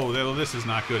that. No. Oh, well, this is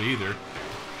not good either.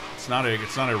 It's not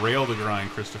a rail to grind,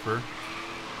 Christopher.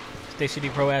 Stacey D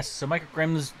Pro asks, so Micro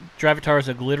Grimm's Drivatar is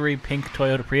a glittery pink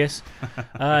Toyota Prius?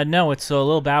 No, it's a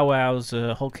little Bow Wow's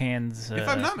Hulk Hands. If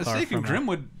I'm not car mistaken, from, Grimm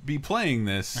would be playing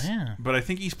this. Yeah. But I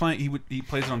think he's playing. He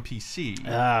plays on PC.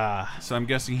 So I'm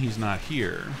guessing he's not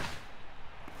here.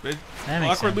 But That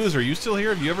makes Awkward sense. Loser, are you still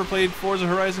here? Have you ever played Forza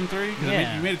Horizon 3?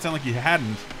 Yeah. You made it sound like you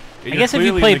hadn't. I guess if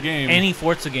you played any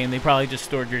Forza game, they probably just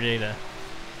stored your data.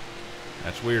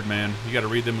 That's weird, man. You got to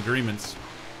read them agreements.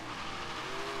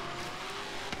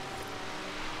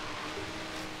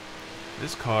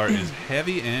 This car is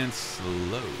heavy and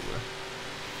slow.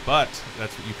 But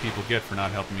that's what you people get for not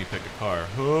helping me pick a car.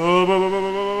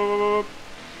 Oh,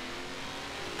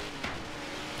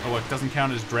 it doesn't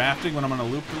count as drafting when I'm on a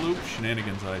loop-to-loop?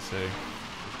 Shenanigans, I say. Get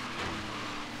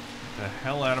the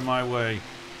hell out of my way.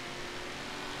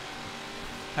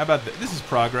 How about this? This is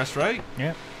progress, right?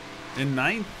 Yeah. In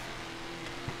 9th?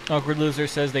 Awkward Loser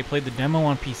says they played the demo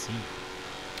on PC.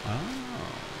 Oh.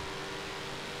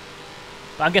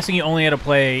 I'm guessing you only had to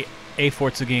play a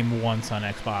Forza game once on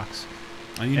Xbox.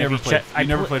 And you never played. You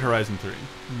never played Horizon 3.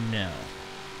 No.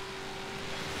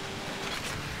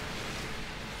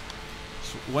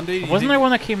 So one day. Wasn't there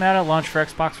one that came out at launch for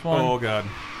Xbox One? Oh God.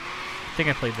 I think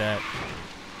I played that.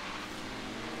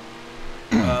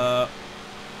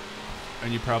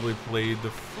 And you probably played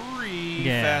the free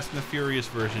Fast and the Furious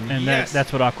version. And yes.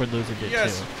 that's what Awkward Loser did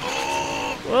yes. too.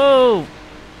 Whoa!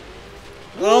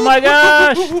 Oh my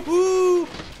gosh! You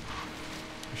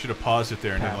should have paused it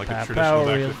there and had like a traditional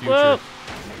Back to the Future.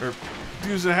 Or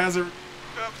use a hazard.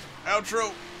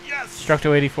 Outro. Yes!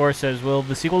 Structo84 says, will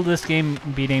the sequel to this game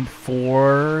be named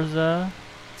Forza?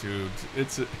 Dude,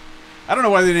 it's a... I don't know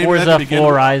why they named Forza it that to begin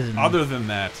Horizon. other than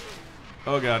that.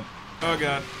 Oh God. Oh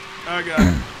God. Oh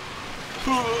God.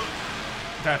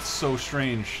 That's so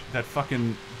strange. That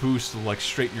fucking boost will like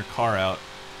straighten your car out.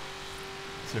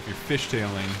 So if you're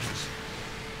fishtailing...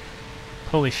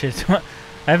 Holy shit. I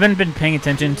haven't been paying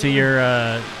attention to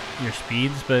your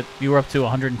speeds, but you were up to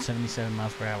 177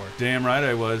 miles per hour. Damn right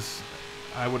I was.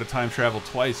 I would have time traveled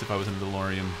twice if I was in a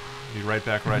DeLorean. Be right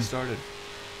back where I started.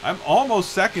 I'm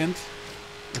almost second.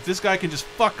 If this guy can just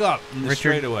fuck up in the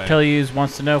straightaway. Richard Kelly's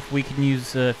wants to know if we can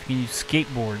use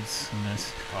skateboards in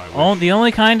this. Oh, the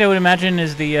only kind I would imagine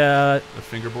is the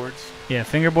fingerboards. Yeah,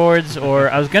 fingerboards, or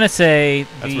I was gonna say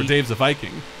that's where Dave's a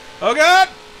Viking. Oh God!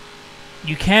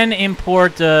 You can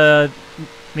import you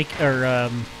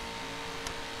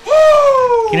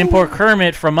can import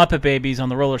Kermit from Muppet Babies on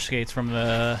the roller skates from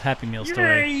the Happy Meal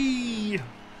story. Yay!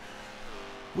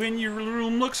 When your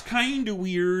room looks kinda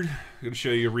weird. I'm gonna show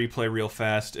you a replay real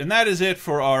fast. And that is it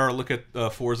for our look at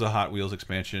Forza Hot Wheels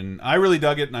expansion. I really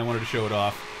dug it and I wanted to show it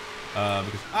off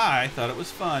because I thought it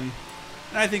was fun.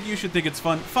 And I think you should think it's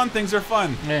fun. Fun things are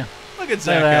fun. Yeah. Look at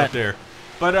Zach out there.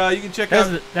 But you can check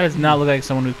out... That does not look like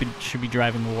someone who should be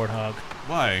driving the Warthog.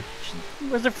 Why?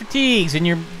 Where's their fatigues and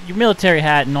your military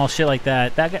hat and all shit like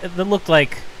that? That looked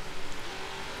like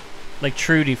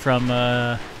Trudy from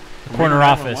the corner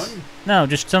office. No,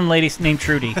 just some lady named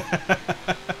Trudy.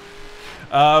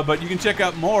 But you can check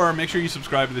out more. Make sure you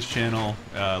subscribe to this channel,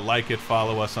 like it,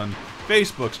 follow us on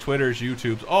Facebooks, Twitters,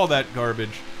 YouTubes, all that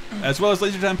garbage. As well as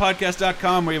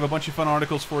LaserTimePodcast.com, where we have a bunch of fun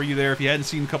articles for you there. If you hadn't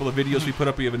seen a couple of videos we put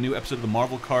up, we have a new episode of the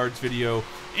Marvel Cards video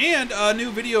and a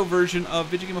new video version of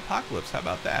Video Game Apocalypse. How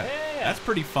about that? Yeah. That's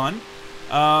pretty fun.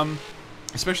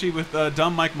 Especially with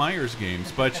dumb Mike Myers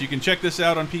games. But you can check this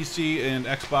out on PC and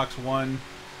Xbox One.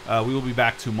 We will be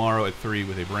back tomorrow at 3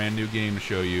 with a brand new game to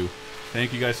show you.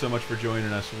 Thank you guys so much for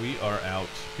joining us. We are out.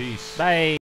 Peace. Bye.